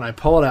home and I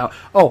pull it out.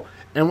 Oh,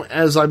 and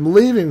as I'm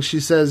leaving, she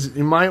says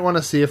you might want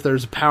to see if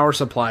there's a power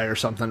supply or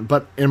something.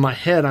 But in my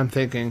head, I'm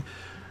thinking,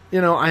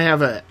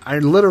 I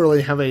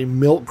literally have a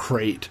milk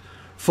crate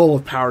full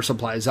of power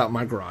supplies out in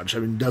my garage. I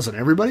mean, doesn't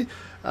everybody?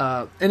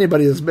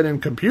 Anybody that's been in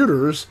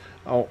computers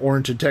or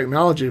into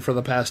technology for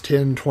the past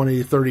 10,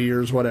 20, 30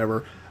 years,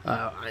 whatever,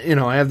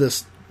 I have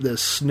this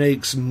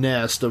snake's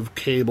nest of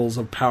cables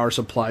of power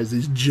supplies,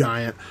 these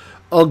giant,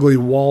 ugly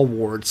wall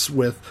warts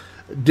with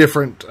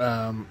different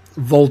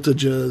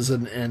voltages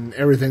and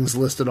everything's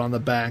listed on the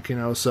back,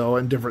 so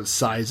in different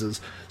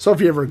sizes. So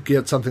if you ever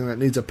get something that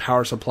needs a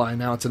power supply,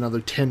 now it's another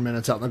 10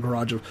 minutes out in the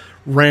garage of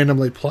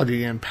randomly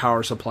plugging in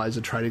power supplies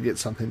to try to get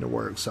something to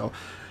work. So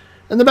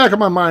in the back of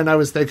my mind, I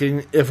was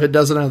thinking, if it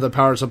doesn't have the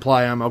power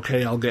supply, I'm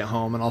okay, I'll get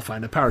home and I'll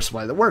find a power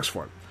supply that works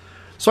for it.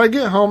 So I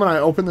get home and I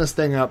open this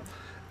thing up,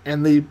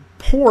 and the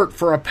port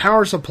for a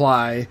power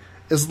supply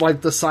is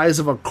like the size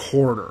of a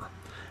quarter.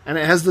 And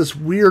it has this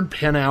weird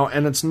pinout,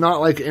 and it's not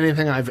like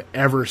anything I've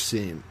ever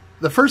seen.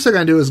 The first thing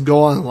I do is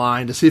go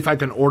online to see if I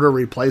can order a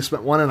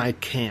replacement one, and I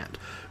can't.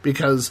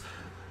 Because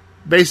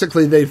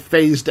basically they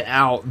phased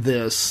out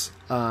this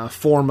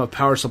form of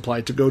power supply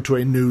to go to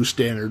a new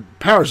standard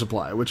power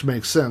supply, which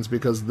makes sense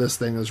because this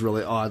thing is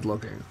really odd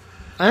looking.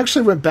 I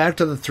actually went back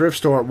to the thrift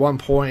store at one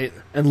point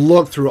and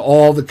looked through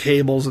all the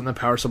cables and the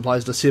power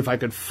supplies to see if I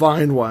could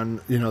find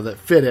one, that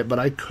fit it, but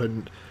I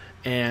couldn't.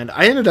 And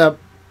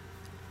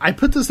I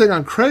put this thing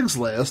on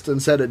Craigslist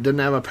and said it didn't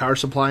have a power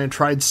supply and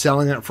tried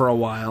selling it for a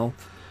while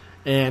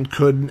and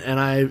couldn't, and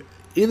I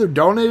either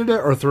donated it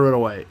or threw it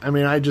away. I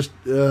mean, I just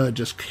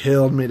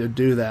killed me to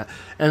do that.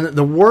 And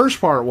the worst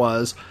part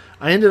was,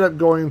 I ended up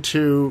going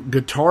to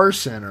Guitar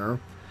Center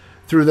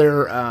through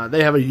their,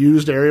 they have a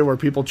used area where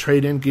people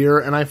trade in gear,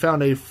 and I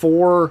found a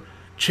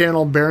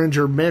 4-channel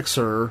Behringer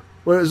mixer.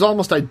 Well, it was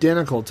almost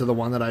identical to the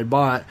one that I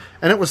bought,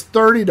 and it was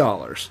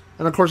 $30.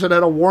 And of course, it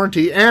had a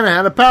warranty and it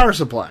had a power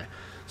supply.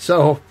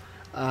 So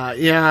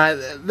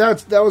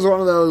that was one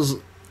of those,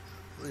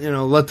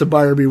 let the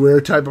buyer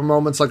beware type of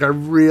moments. Like, I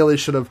really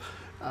should have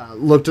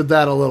looked at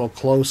that a little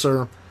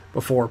closer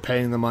before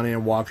paying the money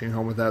and walking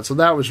home with that. So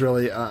that was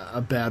really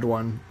a bad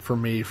one for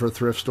me for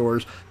thrift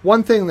stores.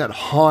 One thing that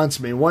haunts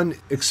me, one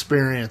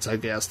experience, I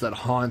guess, that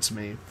haunts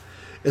me,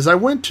 is I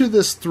went to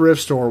this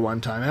thrift store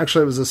one time.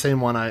 Actually, it was the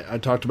same one I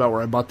talked about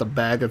where I bought the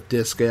bag of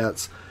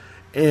diskettes.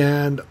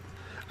 And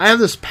I have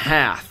this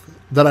path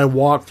that I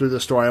walk through the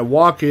store. I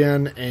walk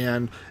in,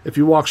 and if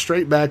you walk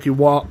straight back, you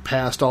walk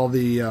past all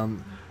the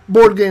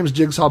board games,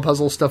 jigsaw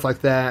puzzles, stuff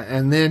like that,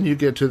 and then you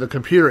get to the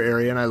computer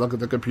area, and I look at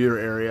the computer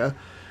area.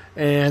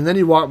 And then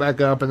you walk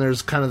back up, and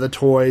there's kind of the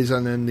toys,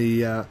 and then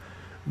the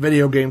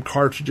video game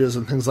cartridges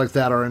and things like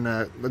that are in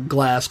a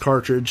glass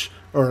cartridge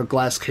or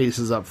glass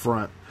cases up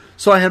front.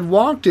 So I had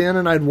walked in,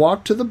 and I'd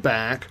walked to the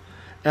back,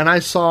 and I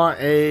saw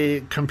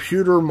a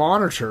computer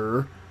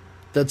monitor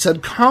that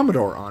said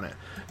Commodore on it.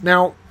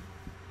 Now,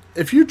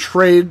 if you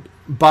trade,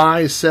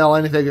 buy, sell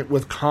anything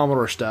with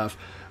Commodore stuff,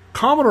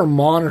 Commodore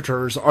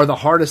monitors are the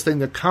hardest thing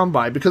to come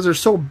by because they're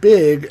so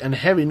big and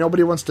heavy,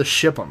 nobody wants to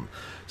ship them.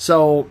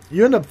 So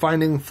you end up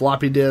finding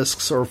floppy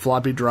disks or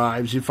floppy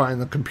drives. You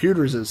find the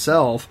computers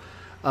itself,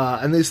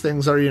 and these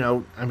things are,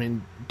 $10,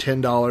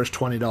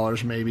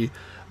 $20 maybe.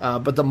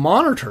 But the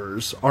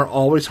monitors are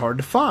always hard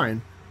to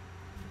find.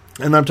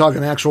 And I'm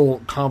talking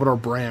actual Commodore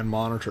brand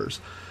monitors.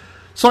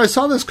 So I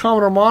saw this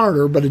Commodore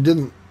monitor, but it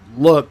didn't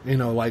look,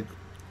 like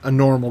a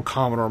normal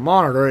Commodore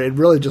monitor. It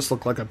really just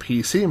looked like a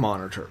PC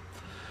monitor.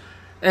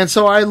 And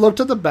so I looked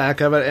at the back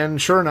of it, and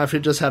sure enough, it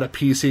just had a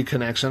PC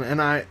connection. And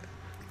I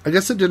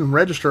guess it didn't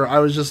register. I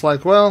was just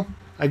like, well,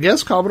 I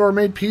guess Commodore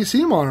made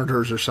PC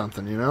monitors or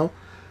something,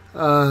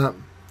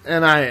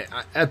 And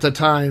at the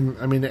time,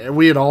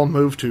 we had all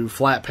moved to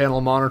flat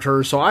panel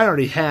monitors, so I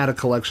already had a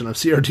collection of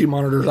CRT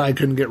monitors I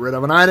couldn't get rid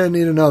of, and I didn't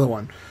need another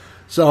one.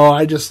 So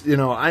I just,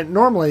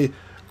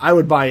 I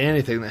would buy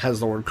anything that has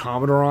the word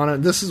Commodore on it.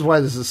 This is why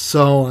this is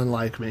so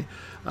unlike me.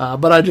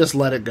 But I just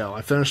let it go.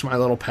 I finished my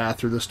little path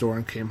through the store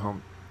and came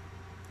home.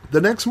 The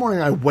next morning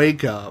I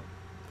wake up,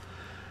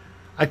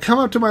 I come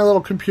up to my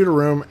little computer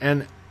room,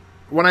 and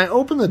when I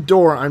open the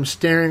door, I'm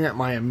staring at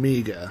my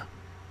Amiga.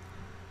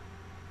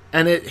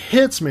 And it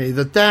hits me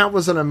that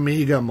was an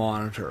Amiga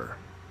monitor.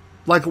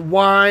 Like,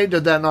 why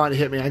did that not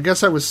hit me? I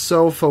guess I was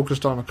so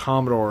focused on a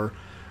Commodore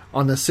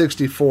on the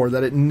 64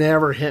 that it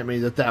never hit me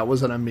that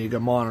was an Amiga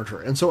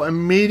monitor. And so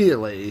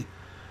immediately,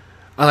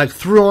 I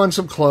threw on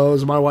some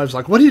clothes. My wife's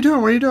like, what are you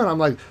doing? What are you doing? I'm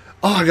like,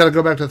 oh, I got to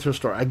go back to the thrift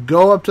store. I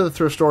go up to the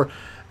thrift store,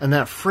 and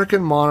that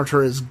frickin'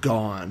 monitor is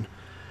gone.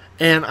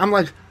 And I'm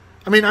like,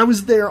 I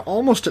was there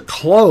almost at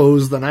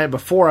close the night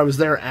before. I was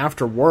there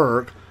after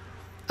work.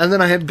 And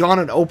then I had gone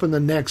and opened the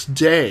next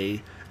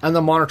day, and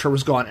the monitor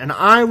was gone. And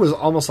I was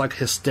almost like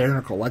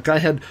hysterical. Like I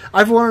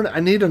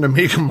need an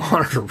Amiga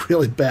monitor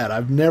really bad.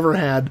 I've never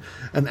had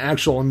an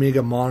actual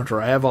Amiga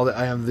monitor. I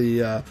have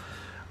the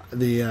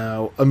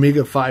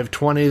Amiga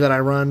 520 that I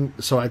run,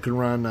 so I can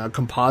run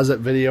composite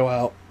video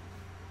out,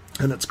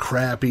 and it's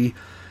crappy.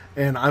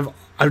 And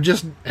I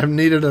just have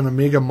needed an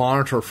Amiga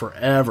monitor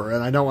forever,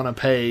 and I don't want to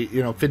pay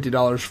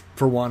 $50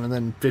 for one and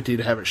then $50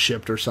 to have it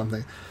shipped or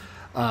something.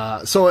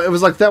 So it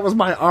was like that was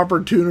my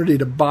opportunity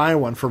to buy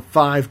one for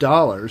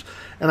 $5,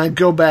 and I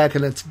go back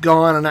and it's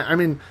gone.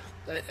 And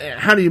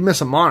how do you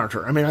miss a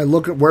monitor? I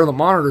look at where the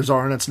monitors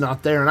are and it's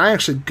not there. And I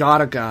actually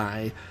got a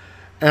guy,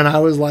 and I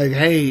was like,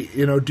 hey,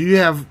 do you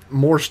have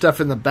more stuff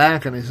in the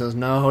back? And he says,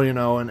 no,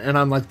 and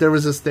I'm like, there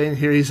was this thing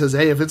here. He says,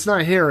 hey, if it's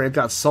not here, it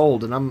got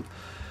sold. And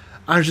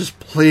I was just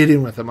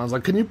pleading with him. I was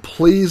like, can you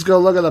please go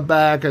look at the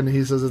back? And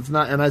he says, it's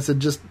not. And I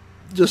said,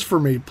 just for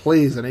me,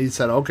 please. And he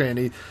said, okay.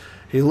 And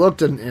he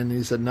looked and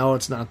he said, no,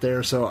 it's not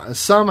there. So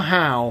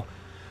somehow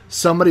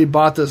somebody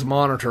bought this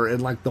monitor in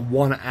like the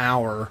 1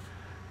 hour,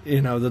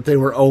 that they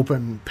were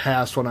open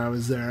past when I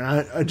was there.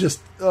 And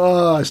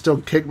I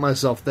still kick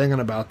myself thinking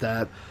about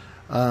that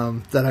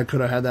I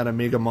could have had that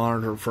Amiga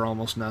monitor for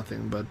almost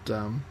nothing. But,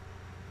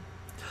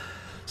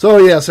 so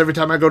yes, every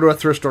time I go to a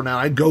thrift store now,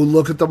 I go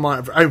look at the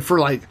monitor.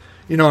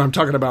 I'm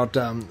talking about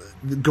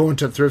going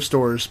to thrift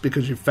stores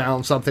because you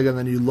found something and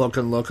then you look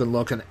and look and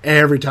look. And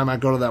every time I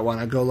go to that one,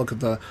 I go look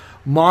at the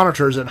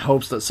monitors in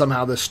hopes that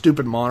somehow this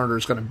stupid monitor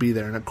is going to be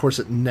there. And of course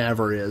it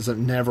never is. It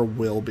never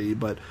will be.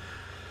 But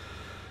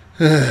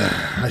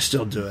I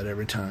still do it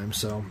every time.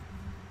 So,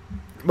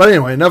 but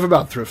anyway, enough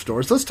about thrift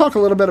stores. Let's talk a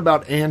little bit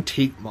about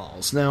antique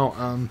malls.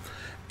 Now,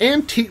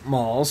 antique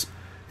malls,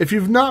 if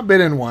you've not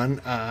been in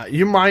one,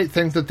 you might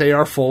think that they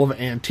are full of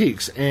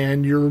antiques.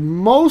 And you're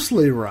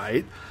mostly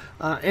right.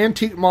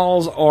 Antique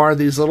malls are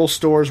these little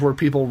stores where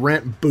people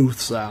rent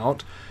booths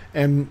out,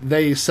 and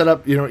they set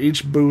up,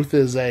 each booth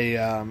is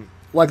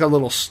like a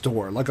little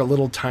store, like a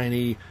little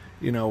tiny,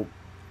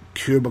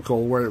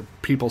 cubicle where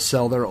people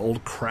sell their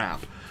old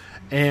crap.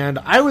 And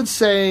I would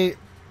say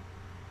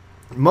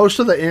most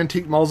of the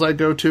antique malls I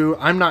go to,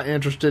 I'm not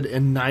interested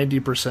in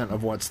 90%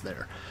 of what's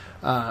there.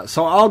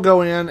 So I'll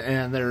go in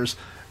and there's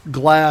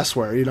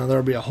glassware,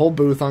 there'll be a whole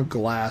booth on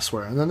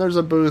glassware, and then there's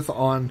a booth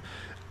on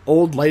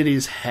old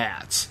ladies'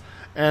 hats.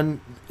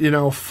 and,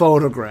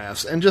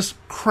 photographs, and just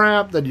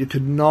crap that you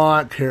could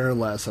not care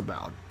less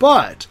about.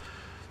 But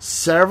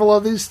several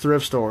of these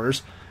thrift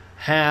stores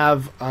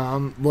have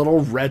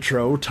little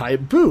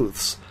retro-type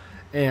booths.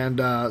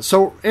 And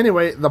so,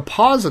 anyway, the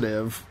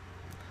positive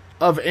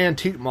of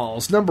antique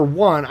malls, number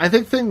one, I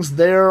think things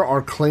there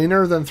are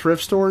cleaner than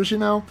thrift stores,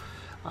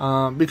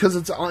 because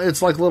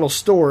it's like little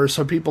stores,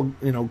 so people,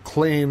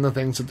 clean the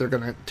things that they're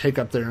going to take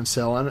up there and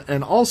sell.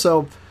 And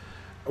also,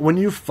 when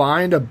you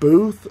find a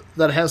booth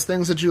that has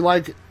things that you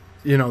like,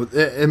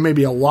 it may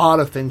be a lot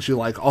of things you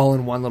like all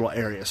in one little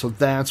area. So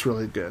that's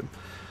really good.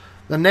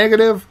 The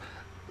negative,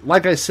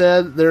 like I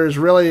said, there's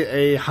really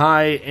a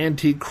high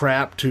antique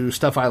crap to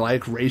stuff I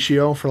like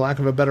ratio, for lack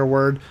of a better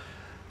word.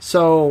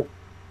 So,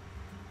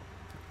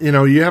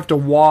 you have to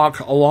walk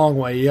a long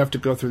way. You have to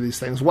go through these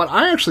things. What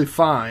I actually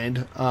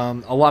find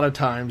a lot of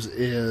times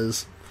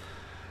is,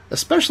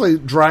 especially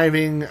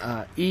driving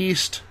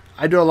east,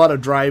 I do a lot of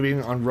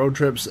driving on road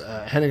trips,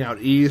 heading out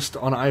east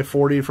on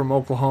I-40 from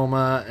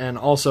Oklahoma, and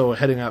also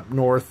heading up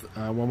north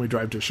when we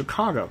drive to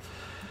Chicago.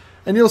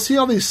 And you'll see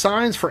all these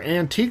signs for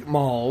antique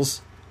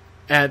malls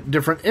at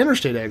different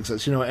interstate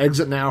exits.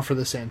 Exit now for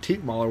this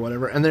antique mall or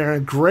whatever. And they're a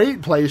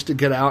great place to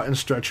get out and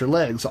stretch your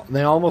legs.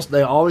 They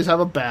always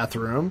have a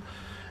bathroom.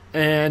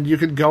 And you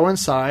could go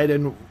inside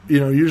and,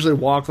 usually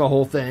walk the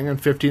whole thing in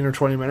 15 or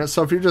 20 minutes.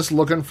 So if you're just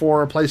looking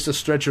for a place to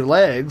stretch your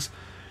legs,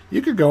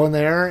 you could go in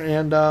there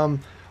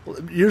and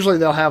usually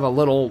they'll have a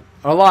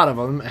lot of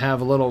them have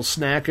a little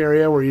snack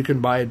area where you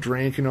can buy a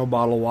drink, a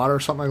bottle of water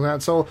or something like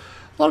that. So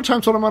a lot of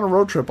times when I'm on a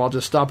road trip, I'll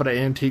just stop at an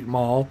antique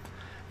mall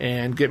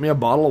and get me a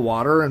bottle of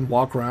water and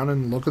walk around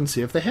and look and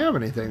see if they have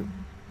anything.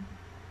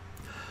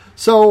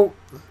 So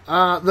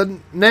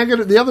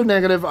the other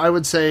negative I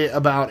would say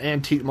about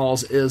antique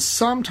malls is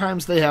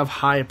sometimes they have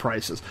high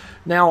prices.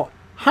 Now,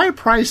 high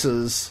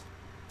prices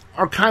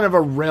are kind of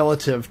a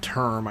relative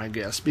term, I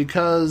guess,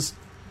 because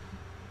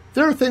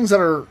there are things that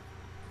are,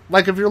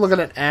 like if you're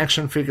looking at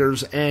action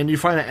figures and you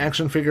find an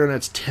action figure and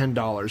it's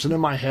 $10, and in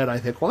my head I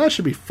think, well, that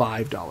should be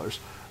 $5.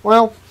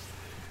 Well,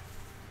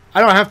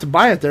 I don't have to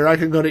buy it there. I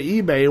can go to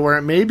eBay where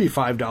it may be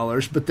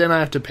 $5, but then I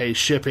have to pay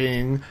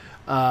shipping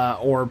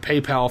or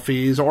PayPal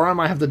fees, or I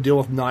might have to deal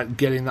with not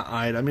getting the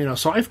item.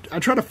 So I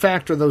try to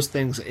factor those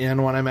things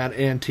in when I'm at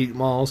antique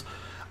malls.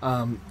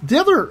 The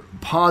other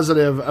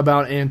positive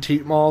about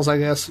antique malls, I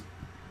guess,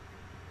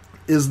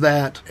 is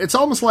that it's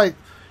almost like,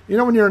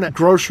 when you're in a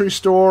grocery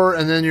store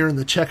and then you're in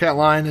the checkout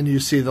line and you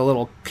see the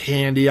little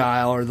candy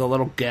aisle or the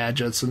little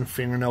gadgets and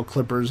fingernail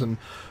clippers and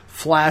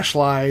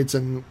flashlights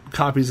and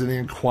copies of the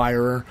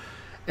Inquirer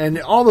and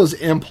all those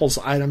impulse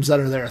items that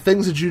are there,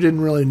 things that you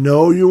didn't really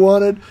know you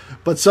wanted,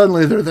 but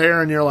suddenly they're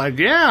there and you're like,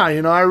 yeah,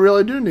 I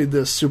really do need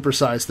this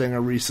supersized thing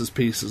of Reese's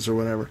Pieces or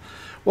whatever.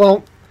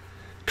 Well,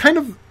 kind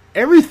of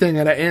everything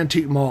at an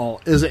antique mall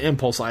is an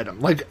impulse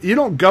item. Like, you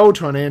don't go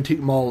to an antique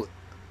mall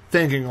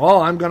thinking,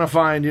 oh, I'm going to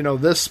find,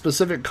 this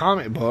specific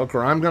comic book,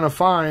 or I'm going to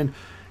find,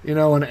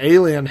 an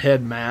alien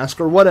head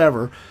mask or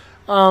whatever.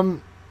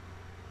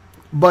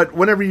 But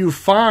whenever you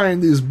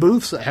find these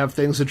booths that have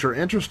things that you're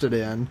interested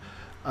in,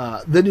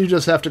 then you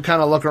just have to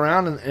kind of look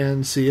around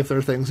and see if there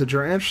are things that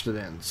you're interested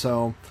in.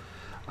 So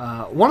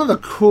one of the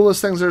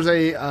coolest things, there's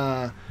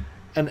an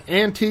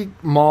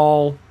antique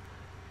mall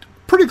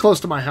pretty close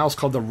to my house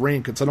called The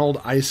Rink. It's an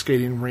old ice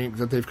skating rink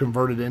that they've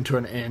converted into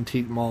an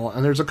antique mall.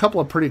 And there's a couple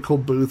of pretty cool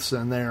booths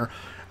in there.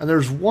 And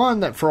there's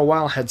one that for a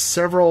while had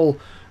several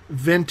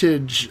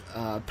vintage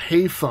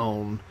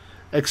payphone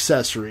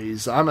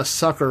accessories. I'm a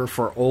sucker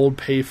for old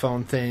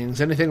payphone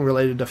things, anything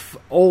related to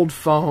old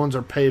phones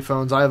or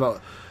payphones. I have a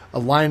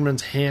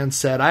lineman's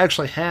handset. I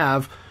actually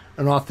have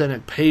an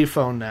authentic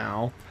payphone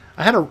now.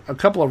 I had a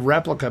couple of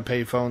replica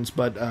payphones,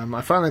 but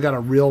I finally got a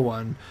real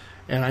one,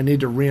 and I need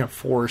to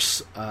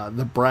reinforce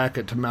the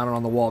bracket to mount it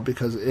on the wall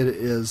because it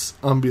is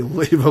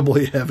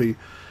unbelievably heavy.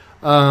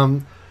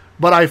 But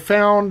I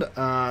found,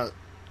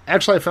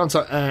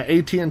 some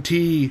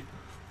AT&T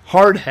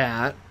hard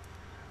hat,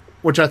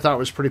 which I thought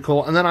was pretty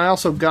cool. And then I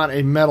also got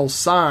a metal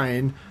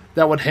sign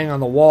that would hang on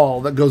the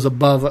wall that goes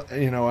above, a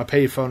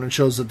payphone and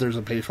shows that there's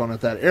a payphone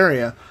at that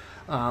area.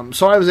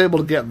 So I was able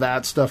to get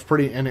that stuff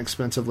pretty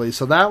inexpensively.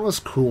 So that was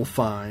cool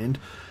find.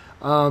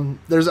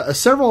 There's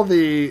several of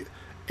the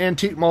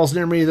antique malls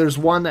near me. There's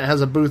one that has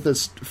a booth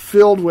that's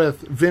filled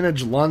with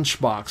vintage lunch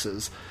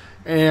boxes.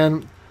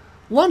 And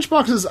lunch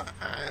boxes,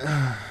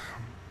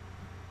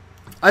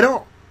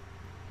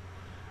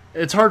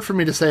 it's hard for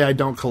me to say I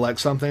don't collect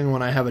something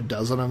when I have a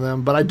dozen of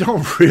them, but I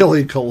don't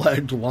really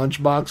collect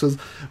lunch boxes.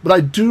 But I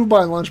do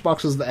buy lunch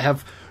boxes that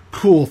have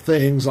cool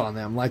things on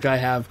them. Like I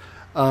have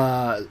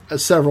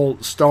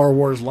several Star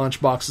Wars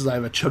lunch boxes. I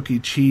have a Chuck E.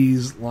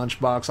 Cheese lunch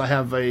box. I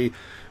have a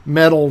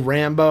metal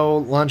Rambo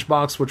lunch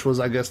box, which was,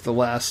 I guess, the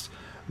last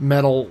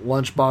metal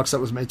lunch box that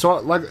was made.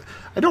 So,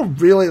 I don't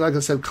really, like I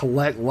said,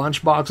 collect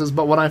lunch boxes,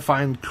 but when I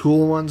find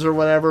cool ones or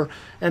whatever,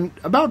 and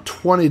about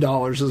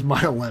 $20 is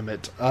my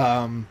limit.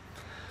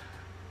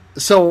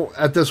 So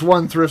at this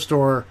one thrift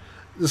store,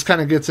 this kind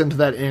of gets into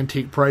that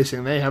antique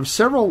pricing. They have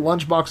several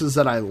lunch boxes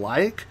that I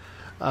like.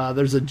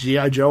 There's a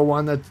G.I. Joe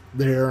one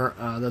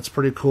that's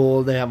pretty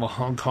cool. They have a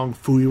Hong Kong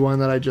Phooey one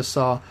that I just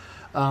saw.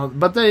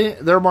 But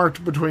they're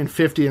marked between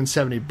 $50 and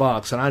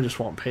 $70, and I just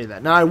won't pay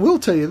that. Now, I will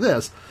tell you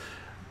this.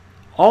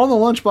 All the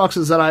lunch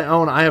boxes that I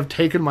own, I have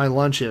taken my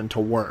lunch in to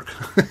work.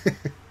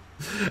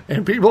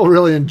 And people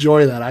really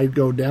enjoy that. I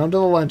go down to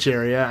the lunch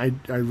area.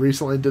 I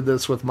recently did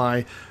this with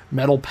my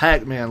metal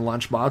Pac-Man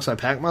lunchbox. I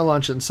pack my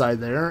lunch inside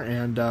there,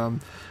 and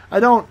I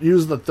don't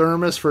use the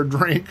thermos for a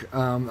drink.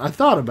 I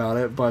thought about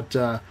it, but,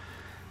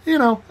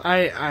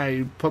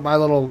 I put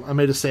I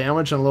made a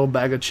sandwich and a little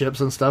bag of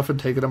chips and stuff and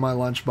take it in my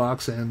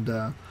lunchbox,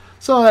 and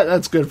so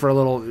that's good for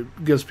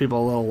it gives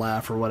people a little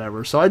laugh or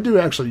whatever. So I do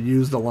actually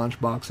use the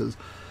lunchboxes.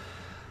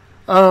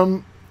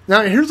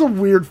 Now, here's a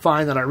weird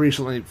find that I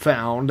recently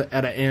found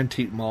at an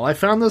antique mall. I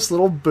found this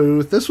little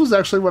booth. This was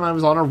actually when I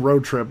was on a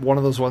road trip, one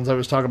of those ones I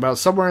was talking about,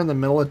 somewhere in the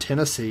middle of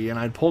Tennessee, and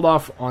I'd pulled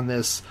off on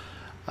this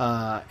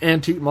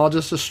antique mall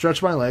just to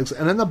stretch my legs,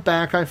 and in the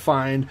back I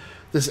find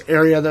this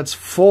area that's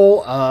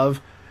full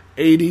of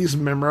 80s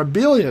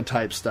memorabilia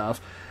type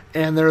stuff,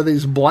 and there are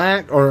these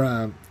black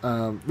or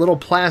little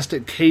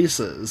plastic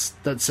cases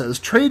that says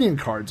trading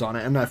cards on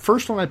it. And the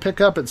first one I pick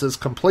up, it says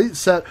complete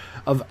set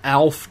of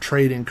ALF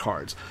trading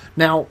cards.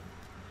 Now,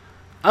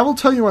 I will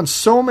tell you on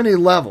so many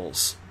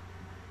levels.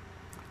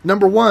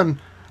 Number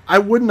one, I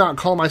would not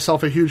call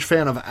myself a huge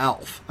fan of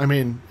ALF. I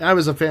mean, I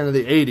was a fan of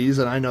the 80s,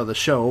 and I know the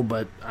show,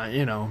 but,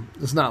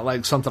 it's not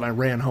like something I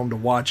ran home to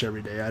watch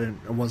every day. I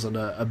wasn't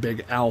a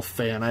big ALF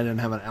fan. I didn't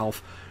have an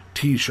ALF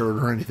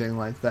t-shirt or anything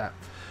like that.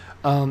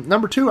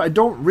 Number two, I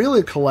don't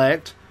really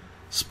collect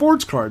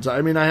sports cards.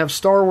 I mean, I have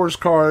Star Wars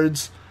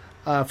cards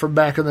from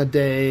back in the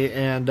day,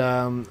 and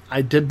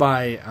I did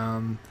buy,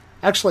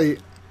 actually,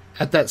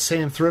 at that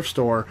same thrift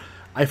store,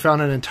 I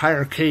found an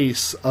entire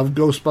case of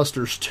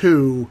Ghostbusters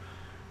 2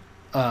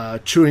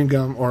 chewing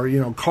gum,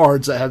 or,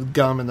 cards that had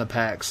gum in the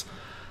packs.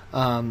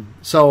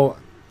 So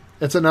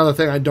it's another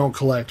thing I don't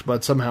collect,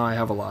 but somehow I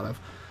have a lot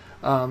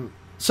of.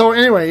 So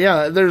anyway,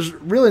 yeah, there's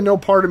really no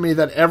part of me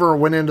that ever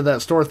went into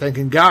that store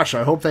thinking, gosh,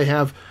 I hope they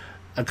have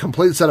a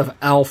complete set of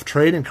ALF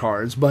trading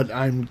cards. But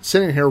I'm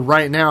sitting here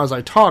right now as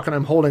I talk, and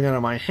I'm holding it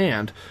in my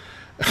hand.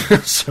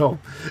 So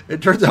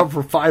it turns out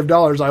for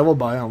 $5, I will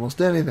buy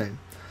almost anything.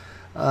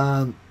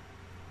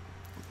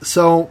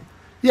 So,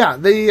 yeah,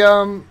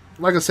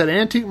 like I said,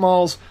 antique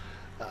malls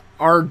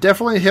are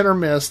definitely hit or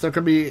miss. There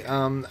could be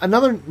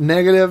another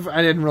negative.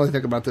 I didn't really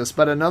think about this,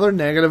 but another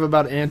negative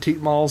about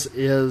antique malls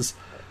is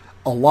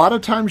a lot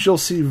of times you'll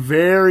see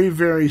very,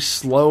 very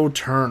slow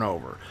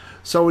turnover.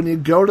 So when you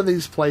go to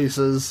these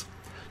places,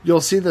 you'll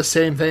see the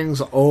same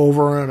things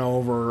over and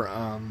over.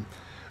 A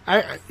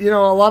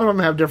lot of them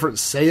have different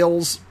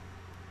sales,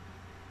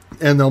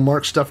 and they'll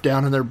mark stuff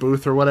down in their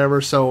booth or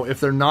whatever. So if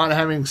they're not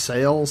having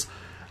sales,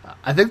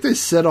 I think they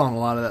sit on a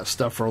lot of that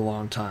stuff for a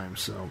long time.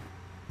 So,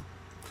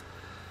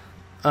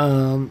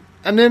 and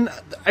then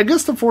I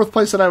guess the fourth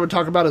place that I would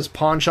talk about is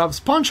pawn shops.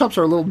 Pawn shops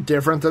are a little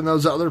different than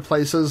those other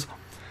places.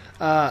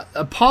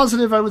 A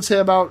positive I would say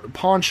about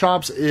pawn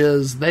shops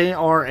is they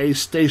are a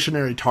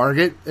stationary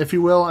target, if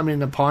you will. I mean,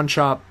 the pawn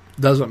shop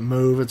doesn't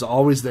move. It's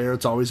always there.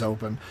 It's always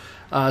open.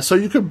 So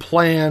you could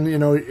plan,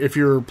 if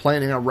you're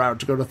planning a route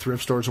to go to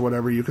thrift stores or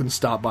whatever, you can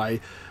stop by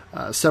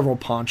several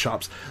pawn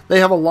shops. They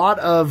have a lot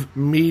of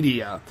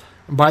media.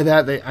 By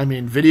that, I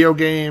mean video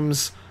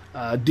games,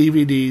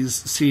 DVDs,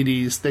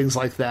 CDs, things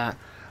like that.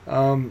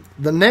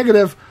 The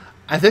negative,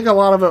 I think a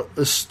lot of it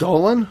is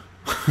stolen.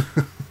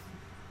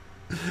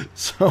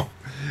 So,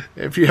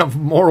 if you have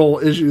moral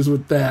issues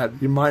with that,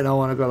 you might not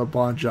want to go to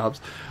pawn shops.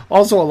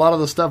 Also, a lot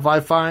of the stuff I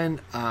find,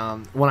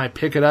 when I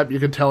pick it up, you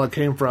can tell it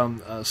came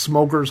from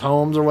smokers'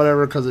 homes or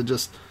whatever,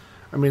 because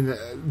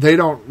they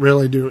don't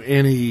really do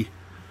any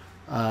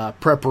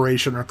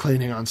preparation or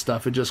cleaning on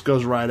stuff. It just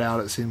goes right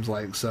out, it seems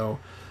like. So,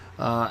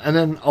 and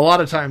then a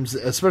lot of times,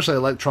 especially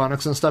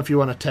electronics and stuff, you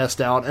want to test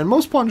out. And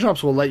most pawn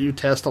shops will let you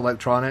test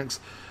electronics.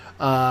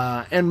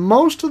 And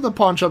most of the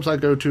pawn shops I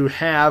go to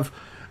have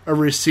a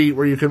receipt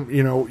where you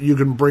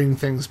can bring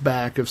things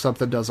back if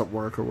something doesn't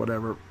work or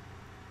whatever.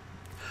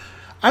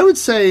 I would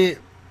say,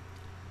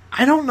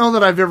 I don't know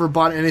that I've ever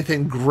bought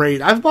anything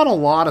great. I've bought a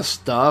lot of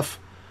stuff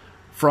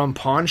from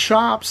pawn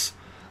shops,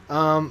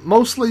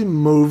 mostly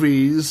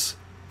movies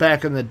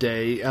back in the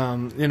day.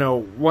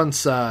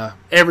 Once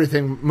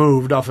everything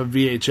moved off of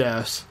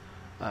VHS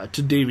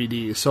to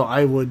DVD, so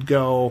I would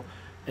go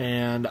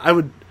and I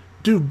would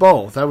do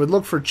both. I would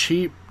look for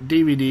cheap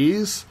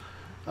DVDs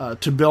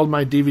to build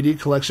my DVD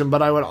collection,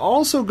 but I would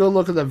also go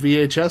look at the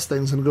VHS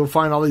things and go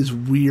find all these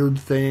weird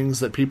things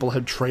that people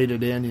had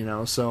traded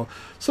in, So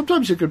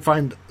sometimes you could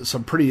find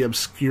some pretty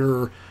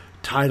obscure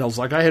titles.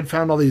 Like I had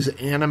found all these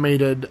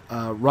animated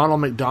Ronald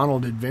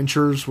McDonald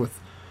adventures with,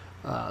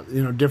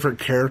 different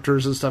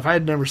characters and stuff. I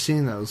had never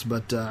seen those,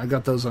 but I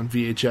got those on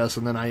VHS,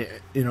 and then I,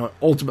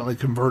 ultimately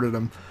converted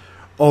them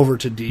over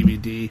to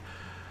DVD.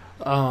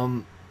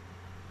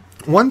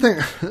 One thing,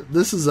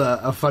 this is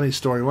a funny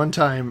story. One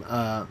time,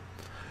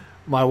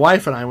 my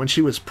wife and I, when she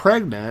was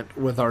pregnant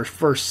with our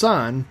first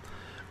son,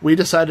 we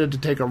decided to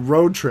take a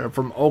road trip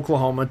from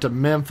Oklahoma to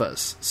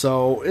Memphis.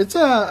 So it's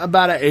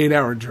about an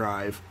 8-hour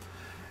drive.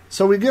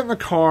 So we get in the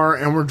car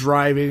and we're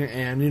driving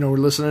and, we're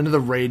listening to the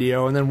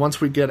radio. And then once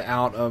we get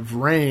out of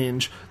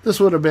range, this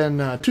would have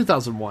been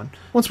 2001.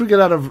 Once we get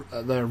out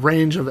of the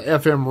range of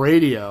FM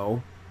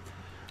radio,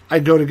 I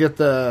go to get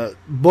the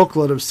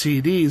booklet of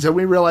CDs and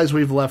we realize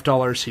we've left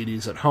all our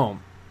CDs at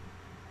home.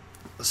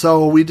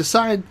 So we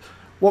decide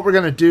what we're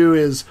going to do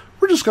is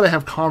we're just going to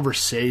have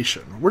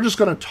conversation. We're just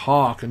going to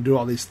talk and do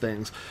all these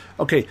things.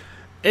 Okay,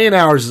 8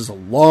 hours is a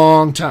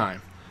long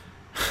time.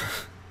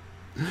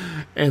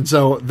 And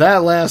so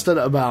that lasted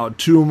about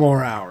 2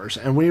 more hours.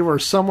 And we were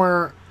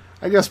somewhere,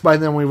 I guess by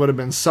then we would have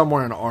been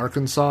somewhere in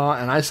Arkansas.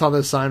 And I saw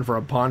this sign for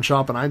a pawn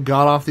shop and I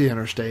got off the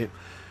interstate.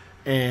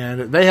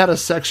 And they had a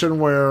section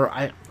where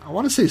I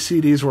want to say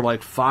CDs were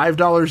like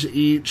 $5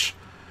 each.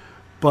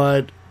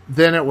 But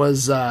then it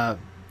was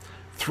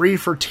 3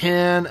 for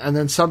 $10 and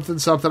then something,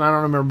 I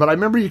don't remember. But I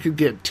remember you could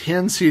get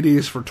 10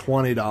 CDs for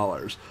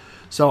 $20.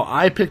 So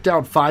I picked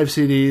out 5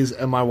 CDs,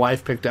 and my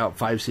wife picked out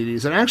 5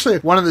 CDs. And actually,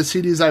 one of the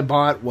CDs I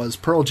bought was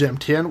Pearl Jam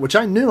 10, which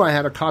I knew I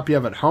had a copy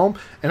of at home,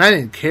 and I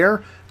didn't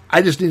care.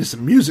 I just needed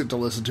some music to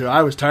listen to.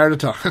 I was tired of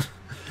talking.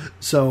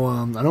 So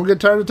I don't get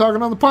tired of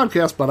talking on the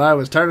podcast, but I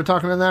was tired of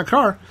talking in that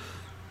car.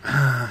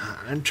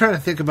 I'm trying to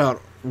think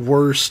about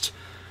worst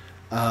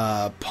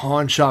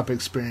pawn shop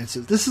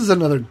experiences. This is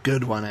another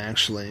good one,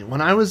 actually.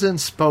 When I was in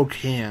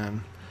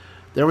Spokane,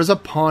 there was a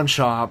pawn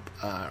shop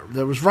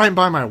that was right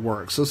by my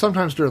work. So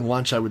sometimes during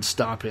lunch I would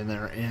stop in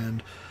there.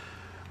 And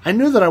I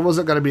knew that I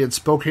wasn't going to be in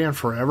Spokane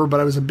forever, but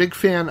I was a big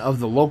fan of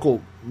the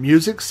local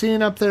music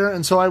scene up there.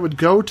 And so I would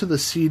go to the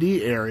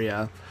CD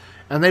area,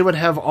 and they would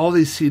have all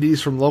these CDs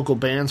from local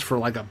bands for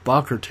like $1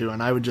 or $2,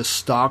 and I would just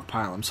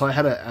stockpile them. So I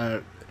had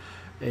a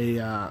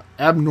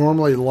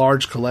abnormally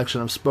large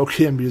collection of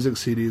Spokane music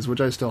CDs,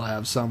 which I still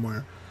have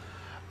somewhere.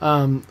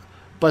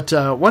 But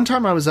one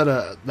time I was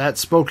at that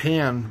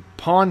Spokane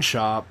pawn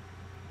shop,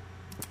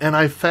 and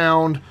I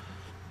found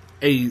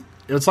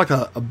it's like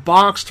a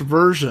boxed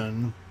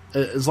version.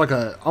 It's like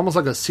almost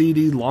like a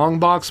CD long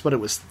box, but it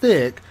was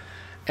thick,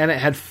 and it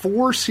had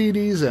 4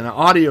 CDs and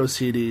audio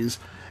CDs,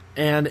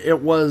 and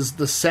it was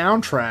the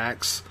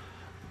soundtracks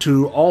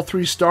to all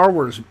 3 Star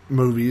Wars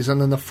movies, and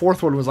then the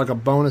 4th one was like a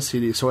bonus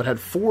CD, so it had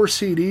 4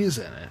 CDs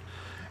in it.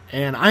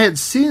 And I had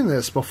seen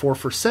this before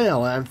for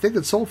sale, and I think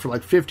it sold for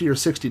like $50 or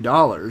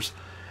 $60.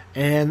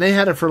 And they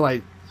had it for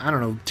like, I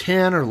don't know,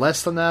 10 or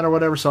less than that or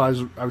whatever, so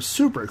I was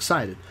super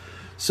excited.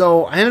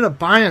 So I ended up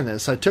buying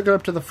this. I took it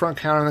up to the front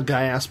counter, and the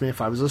guy asked me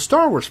if I was a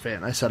Star Wars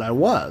fan. I said I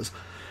was.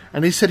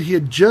 And he said he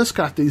had just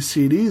got these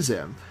CDs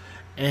in.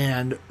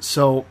 And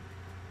so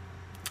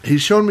he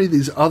showed me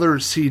these other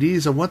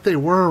CDs, and what they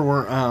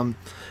were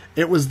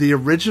it was the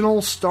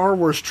original Star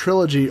Wars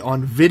trilogy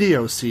on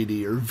video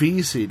CD or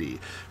VCD.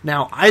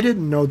 Now, I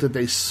didn't know that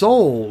they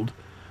sold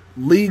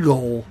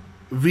legal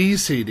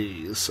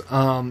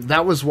VCDs.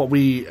 That was what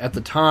we, at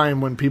the time,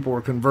 when people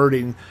were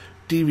converting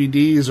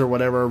DVDs or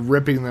whatever,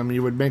 ripping them,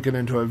 you would make it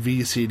into a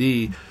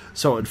VCD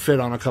so it would fit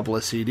on a couple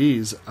of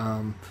CDs.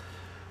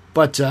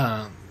 But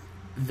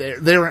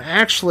they were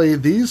actually,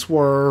 these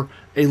were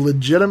a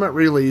legitimate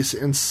release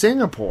in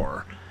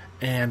Singapore.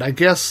 And I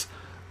guess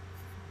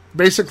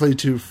basically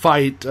to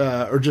fight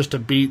or just to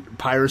beat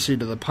piracy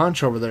to the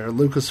punch over there,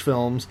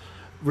 Lucasfilms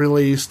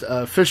released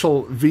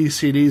official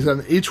VCDs,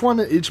 and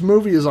each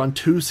movie is on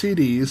 2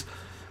 CDs,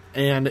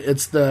 and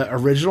it's the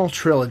original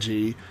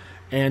trilogy.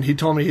 And he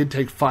told me he'd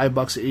take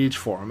 $5 each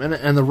for them,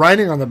 and the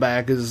writing on the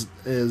back is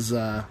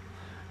all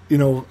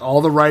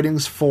the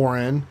writing's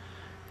foreign,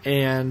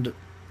 and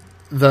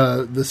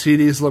the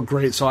CDs look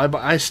great. So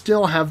I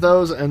still have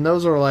those, and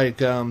those are like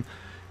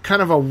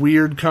kind of a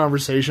weird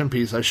conversation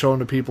piece. I show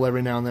them to people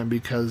every now and then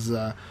because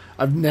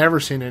I've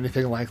never seen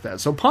anything like that.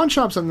 So pawn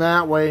shops in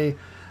that way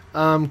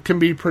can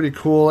be pretty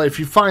cool if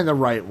you find the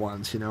right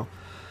ones,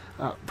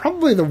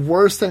 Probably the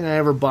worst thing I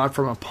ever bought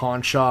from a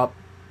pawn shop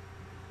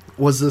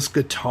was this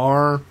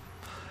guitar.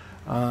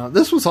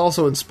 This was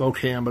also in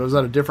Spokane, but it was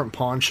at a different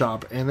pawn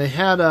shop, and they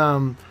had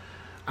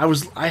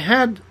I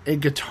had a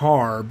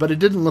guitar, but it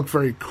didn't look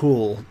very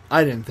cool.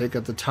 I didn't think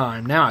at the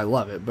time. Now I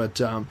love it, but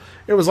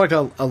it was like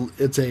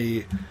it's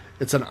an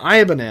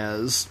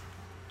Ibanez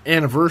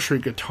anniversary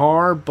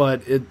guitar,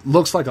 but it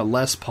looks like a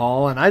Les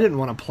Paul, and I didn't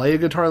want to play a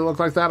guitar that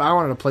looked like that. I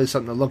wanted to play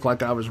something that looked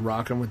like I was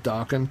rocking with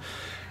Dawkins.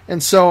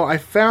 And so I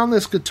found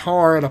this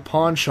guitar at a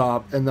pawn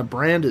shop, and the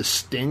brand is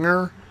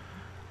Stinger,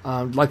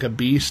 like a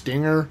B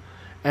Stinger,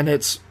 and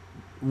it's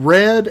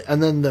red,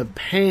 and then the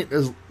paint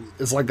is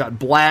like got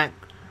black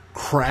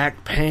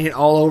cracked paint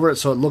all over it,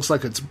 so it looks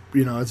like it's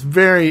it's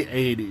very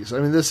 80s. I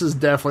mean, this is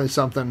definitely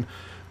something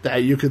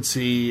that you could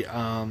see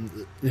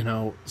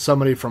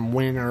somebody from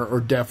Winger or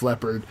Def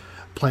Leppard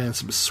playing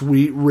some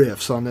sweet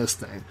riffs on this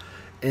thing.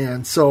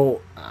 And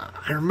so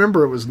I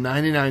remember it was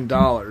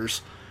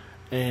 $99,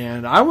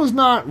 and I was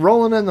not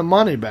rolling in the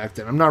money back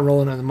then. I'm not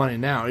rolling in the money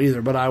now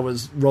either, but I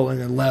was rolling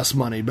in less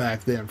money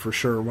back then for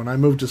sure. When I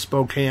moved to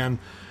Spokane,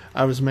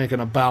 I was making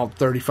about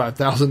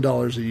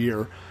 $35,000 a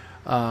year.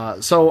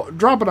 So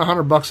dropping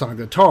 $100 on a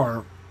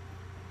guitar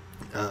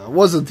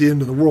wasn't the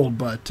end of the world,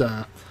 but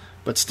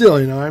still,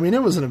 it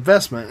was an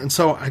investment. And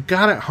so I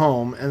got it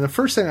home, and the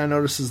first thing I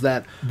noticed is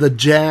that the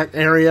jack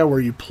area where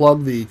you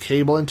plug the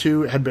cable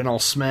into had been all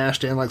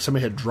smashed in, like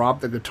somebody had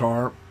dropped the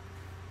guitar.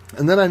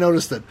 And then I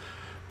noticed that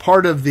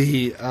part of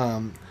the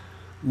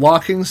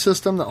locking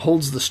system that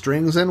holds the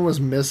strings in was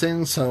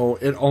missing, so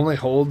it only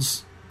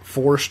holds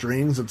 4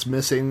 strings. It's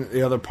missing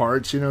the other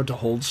parts, to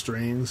hold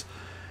strings.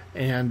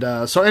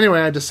 And so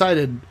anyway, I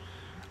decided...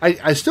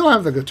 I still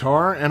have the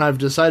guitar, and I've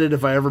decided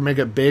if I ever make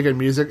it big in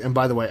music, and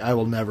by the way, I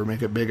will never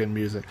make it big in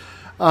music,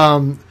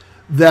 then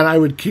I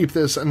would keep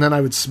this, and then I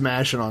would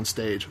smash it on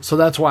stage. So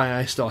that's why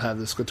I still have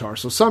this guitar.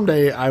 So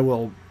someday I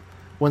will,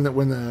 when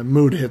the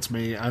mood hits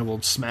me, I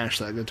will smash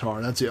that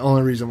guitar. That's the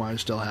only reason why I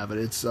still have it.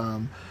 It's,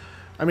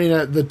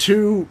 the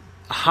 2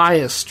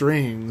 highest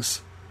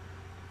strings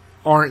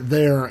aren't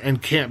there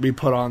and can't be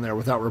put on there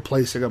without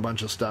replacing a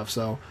bunch of stuff.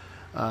 So,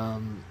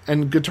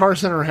 and Guitar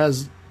Center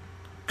has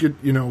good,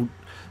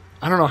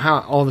 I don't know how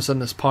all of a sudden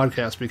this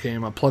podcast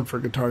became a plug for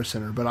Guitar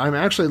Center, but I'm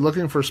actually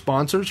looking for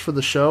sponsors for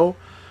the show.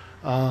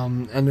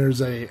 And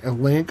there's a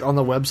link on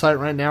the website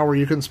right now where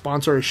you can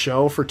sponsor a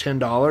show for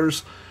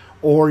 $10,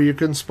 or you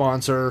can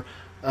sponsor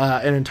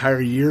an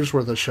entire year's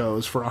worth of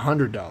shows for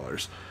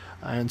 $100.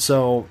 And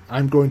so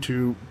I'm going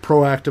to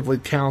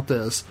proactively count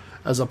this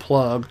as a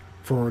plug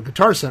for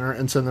Guitar Center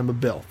and send them a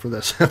bill for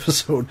this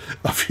episode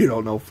of You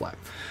Don't Know Flack.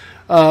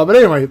 But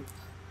anyway,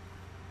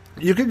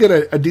 you could get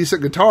a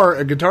decent guitar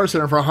at Guitar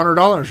Center for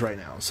 $100 right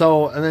now.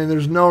 So, and then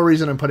there's no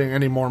reason I'm putting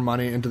any more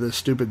money into this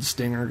stupid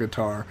Stinger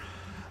guitar.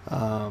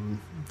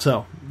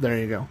 So, there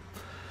you go.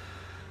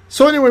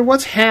 So anyway,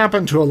 what's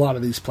happened to a lot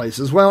of these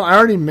places? Well, I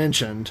already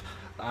mentioned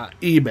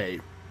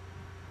eBay.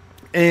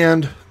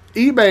 And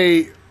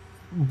eBay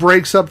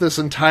breaks up this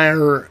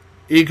entire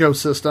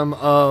ecosystem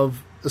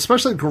of,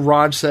 especially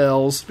garage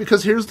sales,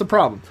 because here's the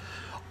problem.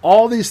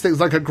 All these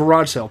things, like a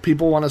garage sale,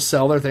 people want to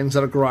sell their things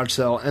at a garage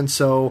sale, and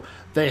so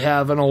they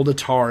have an old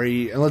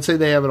Atari, and let's say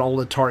they have an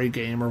old Atari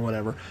game or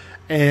whatever,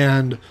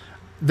 and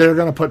they're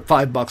going to put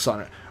 $5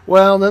 on it.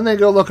 Well, then they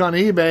go look on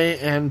eBay,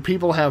 and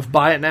people have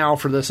buy it now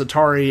for this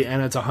Atari,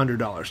 and it's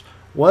 $100.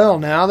 Well,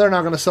 now they're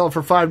not going to sell it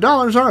for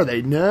 $5, are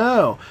they?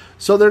 No.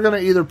 So they're going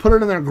to either put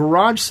it in their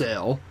garage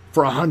sale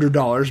for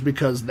 $100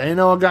 because they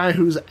know a guy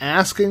who's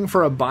asking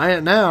for a buy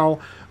it now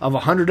of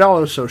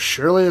 $100, so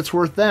surely it's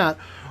worth that.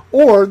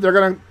 Or they're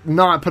going to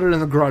not put it in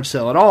the garage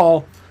sale at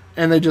all,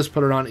 and they just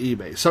put it on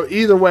eBay. So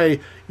either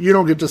way, you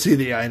don't get to see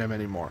the item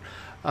anymore.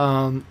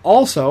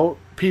 Also,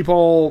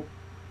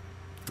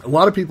 a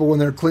lot of people, when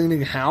they're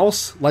cleaning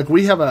house, like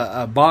we have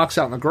a box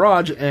out in the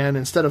garage, and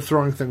instead of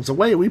throwing things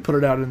away, we put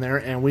it out in there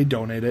and we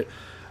donate it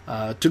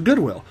to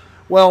Goodwill.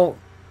 Well,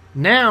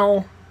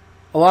 now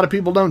a lot of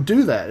people don't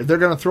do that. If they're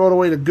going to throw it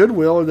away to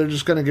Goodwill, or they're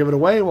just going to give it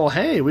away, well,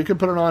 hey, we could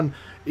put it on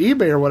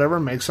eBay or whatever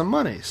and make some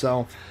money.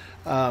 So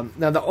now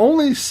the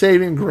only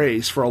saving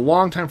grace for a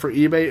long time for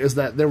eBay is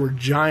that there were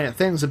giant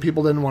things that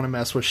people didn't want to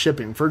mess with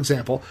shipping. For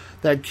example,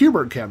 that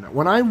Q*bert cabinet.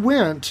 When I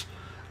went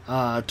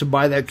to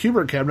buy that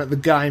Q*bert cabinet, the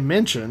guy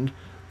mentioned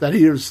that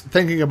he was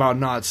thinking about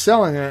not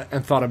selling it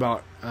and thought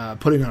about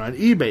putting it on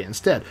eBay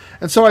instead.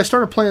 And so I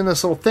started playing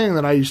this little thing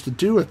that I used to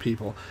do with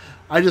people.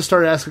 I just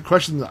started asking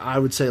questions. I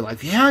would say,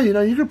 like, yeah,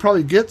 you could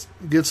probably get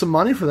some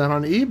money for that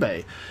on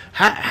eBay.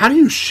 How do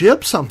you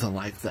ship something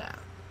like that?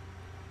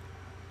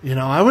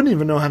 I wouldn't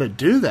even know how to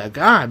do that.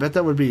 God, I bet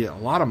that would be a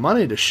lot of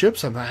money to ship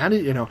something. How do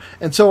you,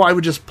 And so I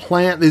would just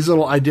plant these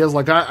little ideas.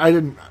 Like, I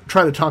didn't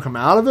try to talk them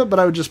out of it, but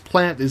I would just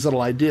plant these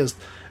little ideas.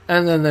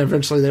 And then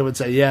eventually they would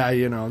say, yeah,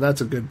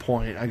 that's a good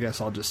point. I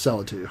guess I'll just sell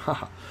it to you.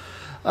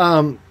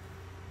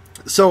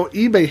 So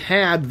eBay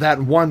had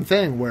that one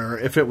thing where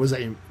if it was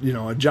a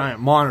giant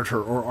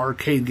monitor or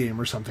arcade game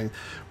or something,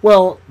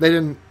 well, they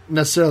didn't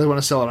necessarily want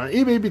to sell it on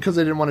eBay because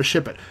they didn't want to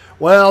ship it.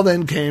 Well,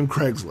 then came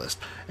Craigslist.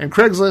 And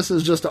Craigslist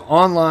is just an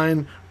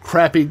online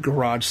crappy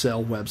garage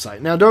sale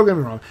website. Now, don't get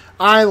me wrong.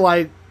 I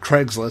like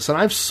Craigslist, and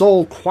I've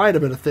sold quite a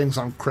bit of things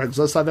on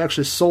Craigslist. I've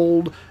actually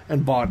sold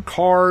and bought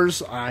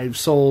cars. I've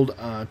sold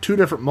 2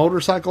 different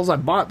motorcycles. I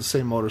bought the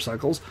same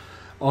motorcycles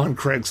on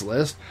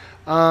Craigslist.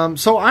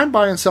 So I'm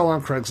buy and sell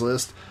on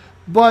Craigslist,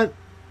 but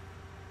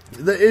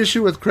the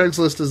issue with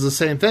Craigslist is the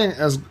same thing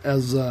as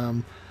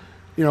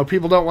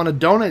people don't want to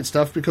donate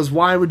stuff, because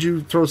why would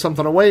you throw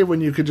something away when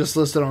you could just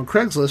list it on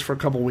Craigslist for a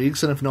couple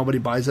weeks, and if nobody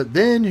buys it,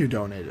 then you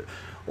donate it.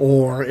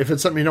 Or if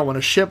it's something you don't want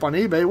to ship on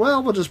eBay,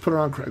 well, we'll just put it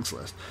on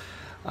Craigslist.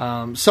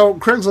 So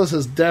Craigslist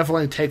has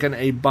definitely taken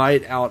a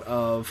bite out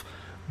of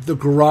the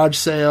garage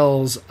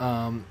sales,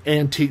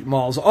 antique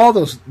malls, all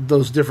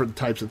those different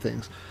types of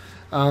things.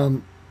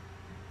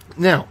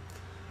 Now,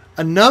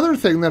 another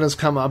thing that has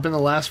come up in the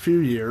last few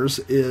years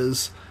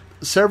is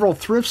several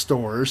thrift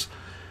stores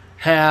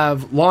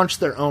have launched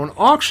their own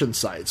auction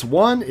sites.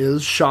 One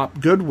is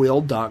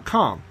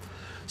shopgoodwill.com.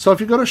 So if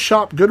you go to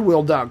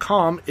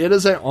shopgoodwill.com, it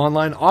is an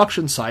online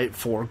auction site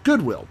for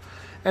Goodwill.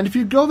 And if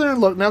you go there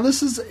and look, now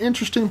this is an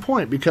interesting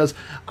point, because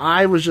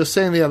I was just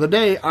saying the other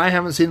day, I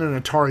haven't seen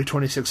an Atari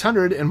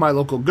 2600 in my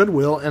local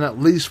Goodwill in at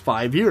least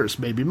 5 years,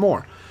 maybe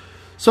more.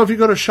 So if you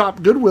go to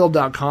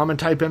shopgoodwill.com and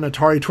type in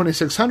Atari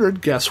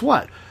 2600, guess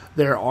what?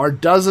 There are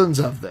dozens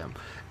of them.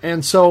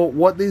 And so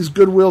what these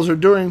Goodwills are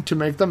doing to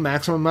make the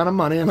maximum amount of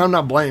money, and I'm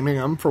not blaming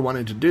them for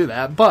wanting to do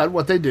that, but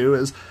what they do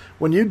is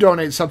when you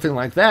donate something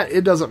like that,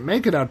 it doesn't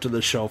make it out to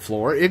the show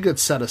floor. It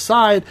gets set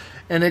aside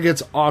and it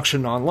gets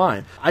auctioned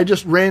online. I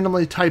just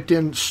randomly typed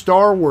in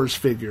Star Wars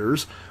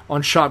figures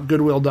on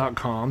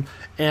shopgoodwill.com,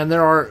 and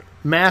there are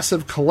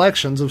massive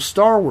collections of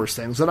Star Wars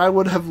things that I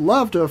would have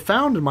loved to have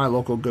found in my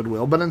local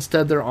Goodwill, but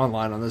instead they're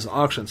online on this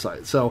auction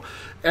site. So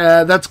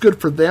that's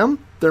good for them.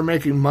 They're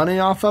making money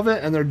off of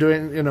it, and they're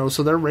doing,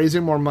 so they're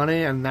raising more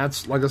money, and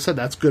that's, like I said,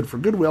 that's good for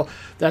Goodwill.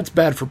 That's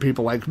bad for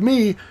people like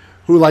me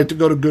who like to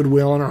go to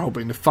Goodwill and are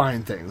hoping to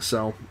find things.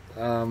 So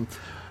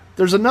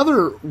there's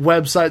another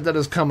website that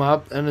has come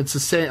up, and it's the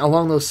same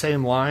along those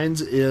same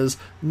lines. Is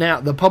now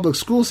the public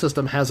school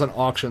system has an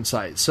auction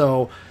site.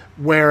 So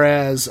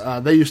whereas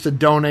they used to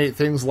donate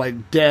things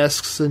like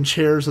desks and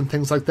chairs and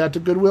things like that to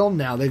Goodwill,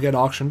 now they get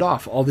auctioned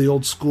off. All the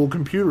old school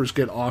computers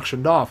get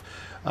auctioned off.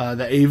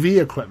 The AV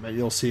equipment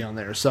you'll see on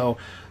there. So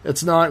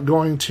it's not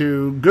going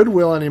to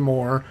Goodwill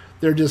anymore.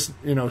 They're just,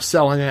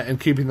 selling it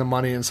and keeping the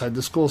money inside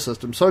the school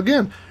system. So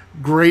again,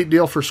 great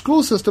deal for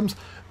school systems,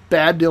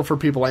 bad deal for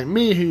people like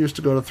me who used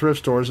to go to thrift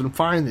stores and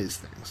find these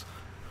things.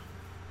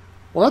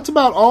 Well, that's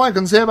about all I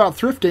can say about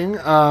thrifting.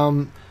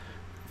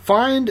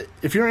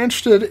 If you're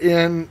interested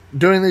in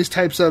doing these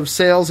types of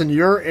sales in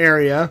your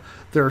area,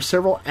 there are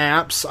several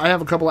apps. I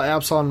have a couple of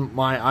apps on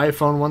my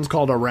iPhone. One's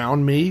called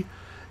Around Me,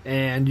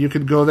 and you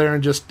could go there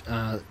and just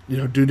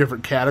do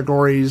different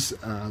categories,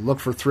 look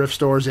for thrift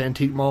stores,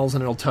 antique malls,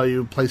 and it'll tell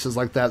you places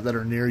like that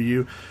are near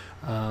you.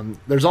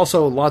 There's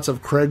also lots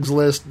of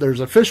Craigslist. There's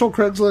official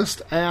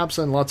Craigslist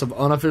apps and lots of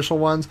unofficial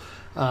ones,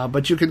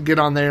 but you could get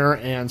on there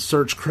and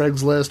search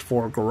Craigslist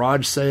for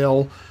garage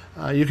sale.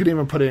 You could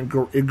even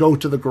go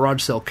to the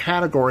garage sale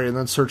category and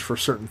then search for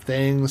certain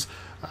things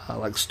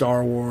like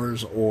Star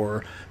Wars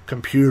or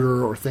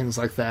computer or things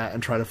like that,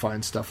 and try to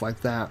find stuff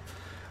like that.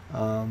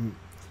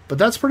 But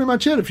that's pretty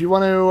much it. If you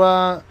want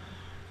to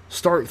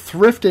start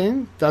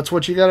thrifting, that's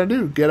what you got to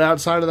do. Get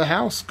outside of the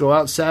house. Go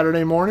out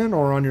Saturday morning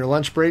or on your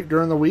lunch break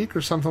during the week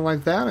or something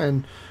like that,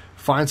 and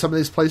find some of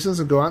these places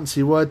and go out and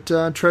see what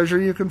treasure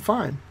you can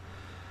find.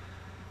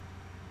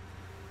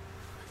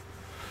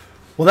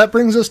 Well, that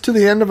brings us to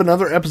the end of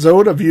another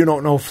episode of You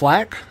Don't Know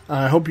Flack.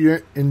 I hope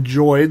you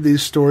enjoyed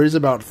these stories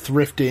about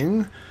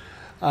thrifting.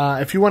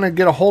 If you want to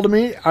get a hold of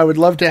me, I would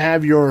love to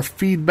have your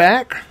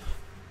feedback.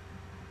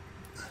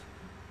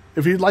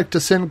 If you'd like to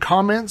send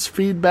comments,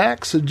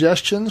 feedback,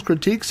 suggestions,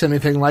 critiques,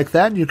 anything like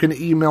that, you can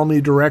email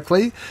me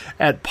directly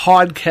at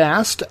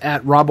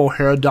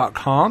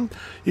podcast@robohara.com.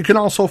 You can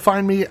also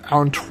find me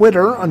on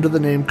Twitter under the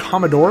name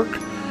Commodore.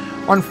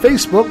 On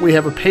Facebook, we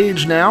have a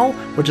page now,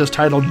 which is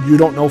titled You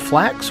Don't Know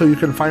Flack, so you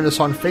can find us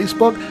on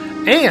Facebook.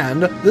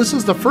 And this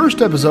is the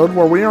first episode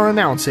where we are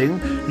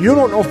announcing You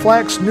Don't Know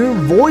Flack's new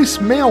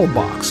voicemail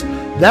box.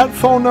 That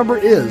phone number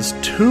is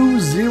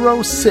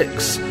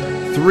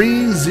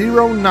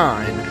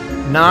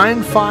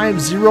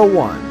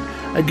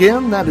 206-309-9501.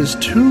 Again, that is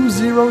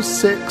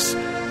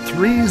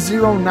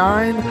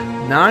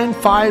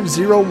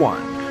 206-309-9501.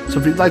 So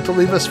if you'd like to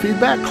leave us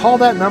feedback, call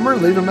that number,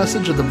 leave a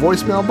message at the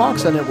voicemail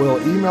box, and it will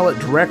email it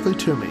directly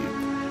to me.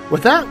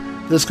 With that,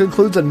 this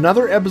concludes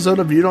another episode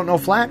of You Don't Know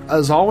Flack.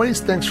 As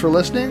always, thanks for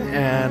listening,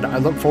 and I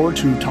look forward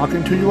to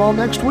talking to you all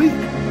next week.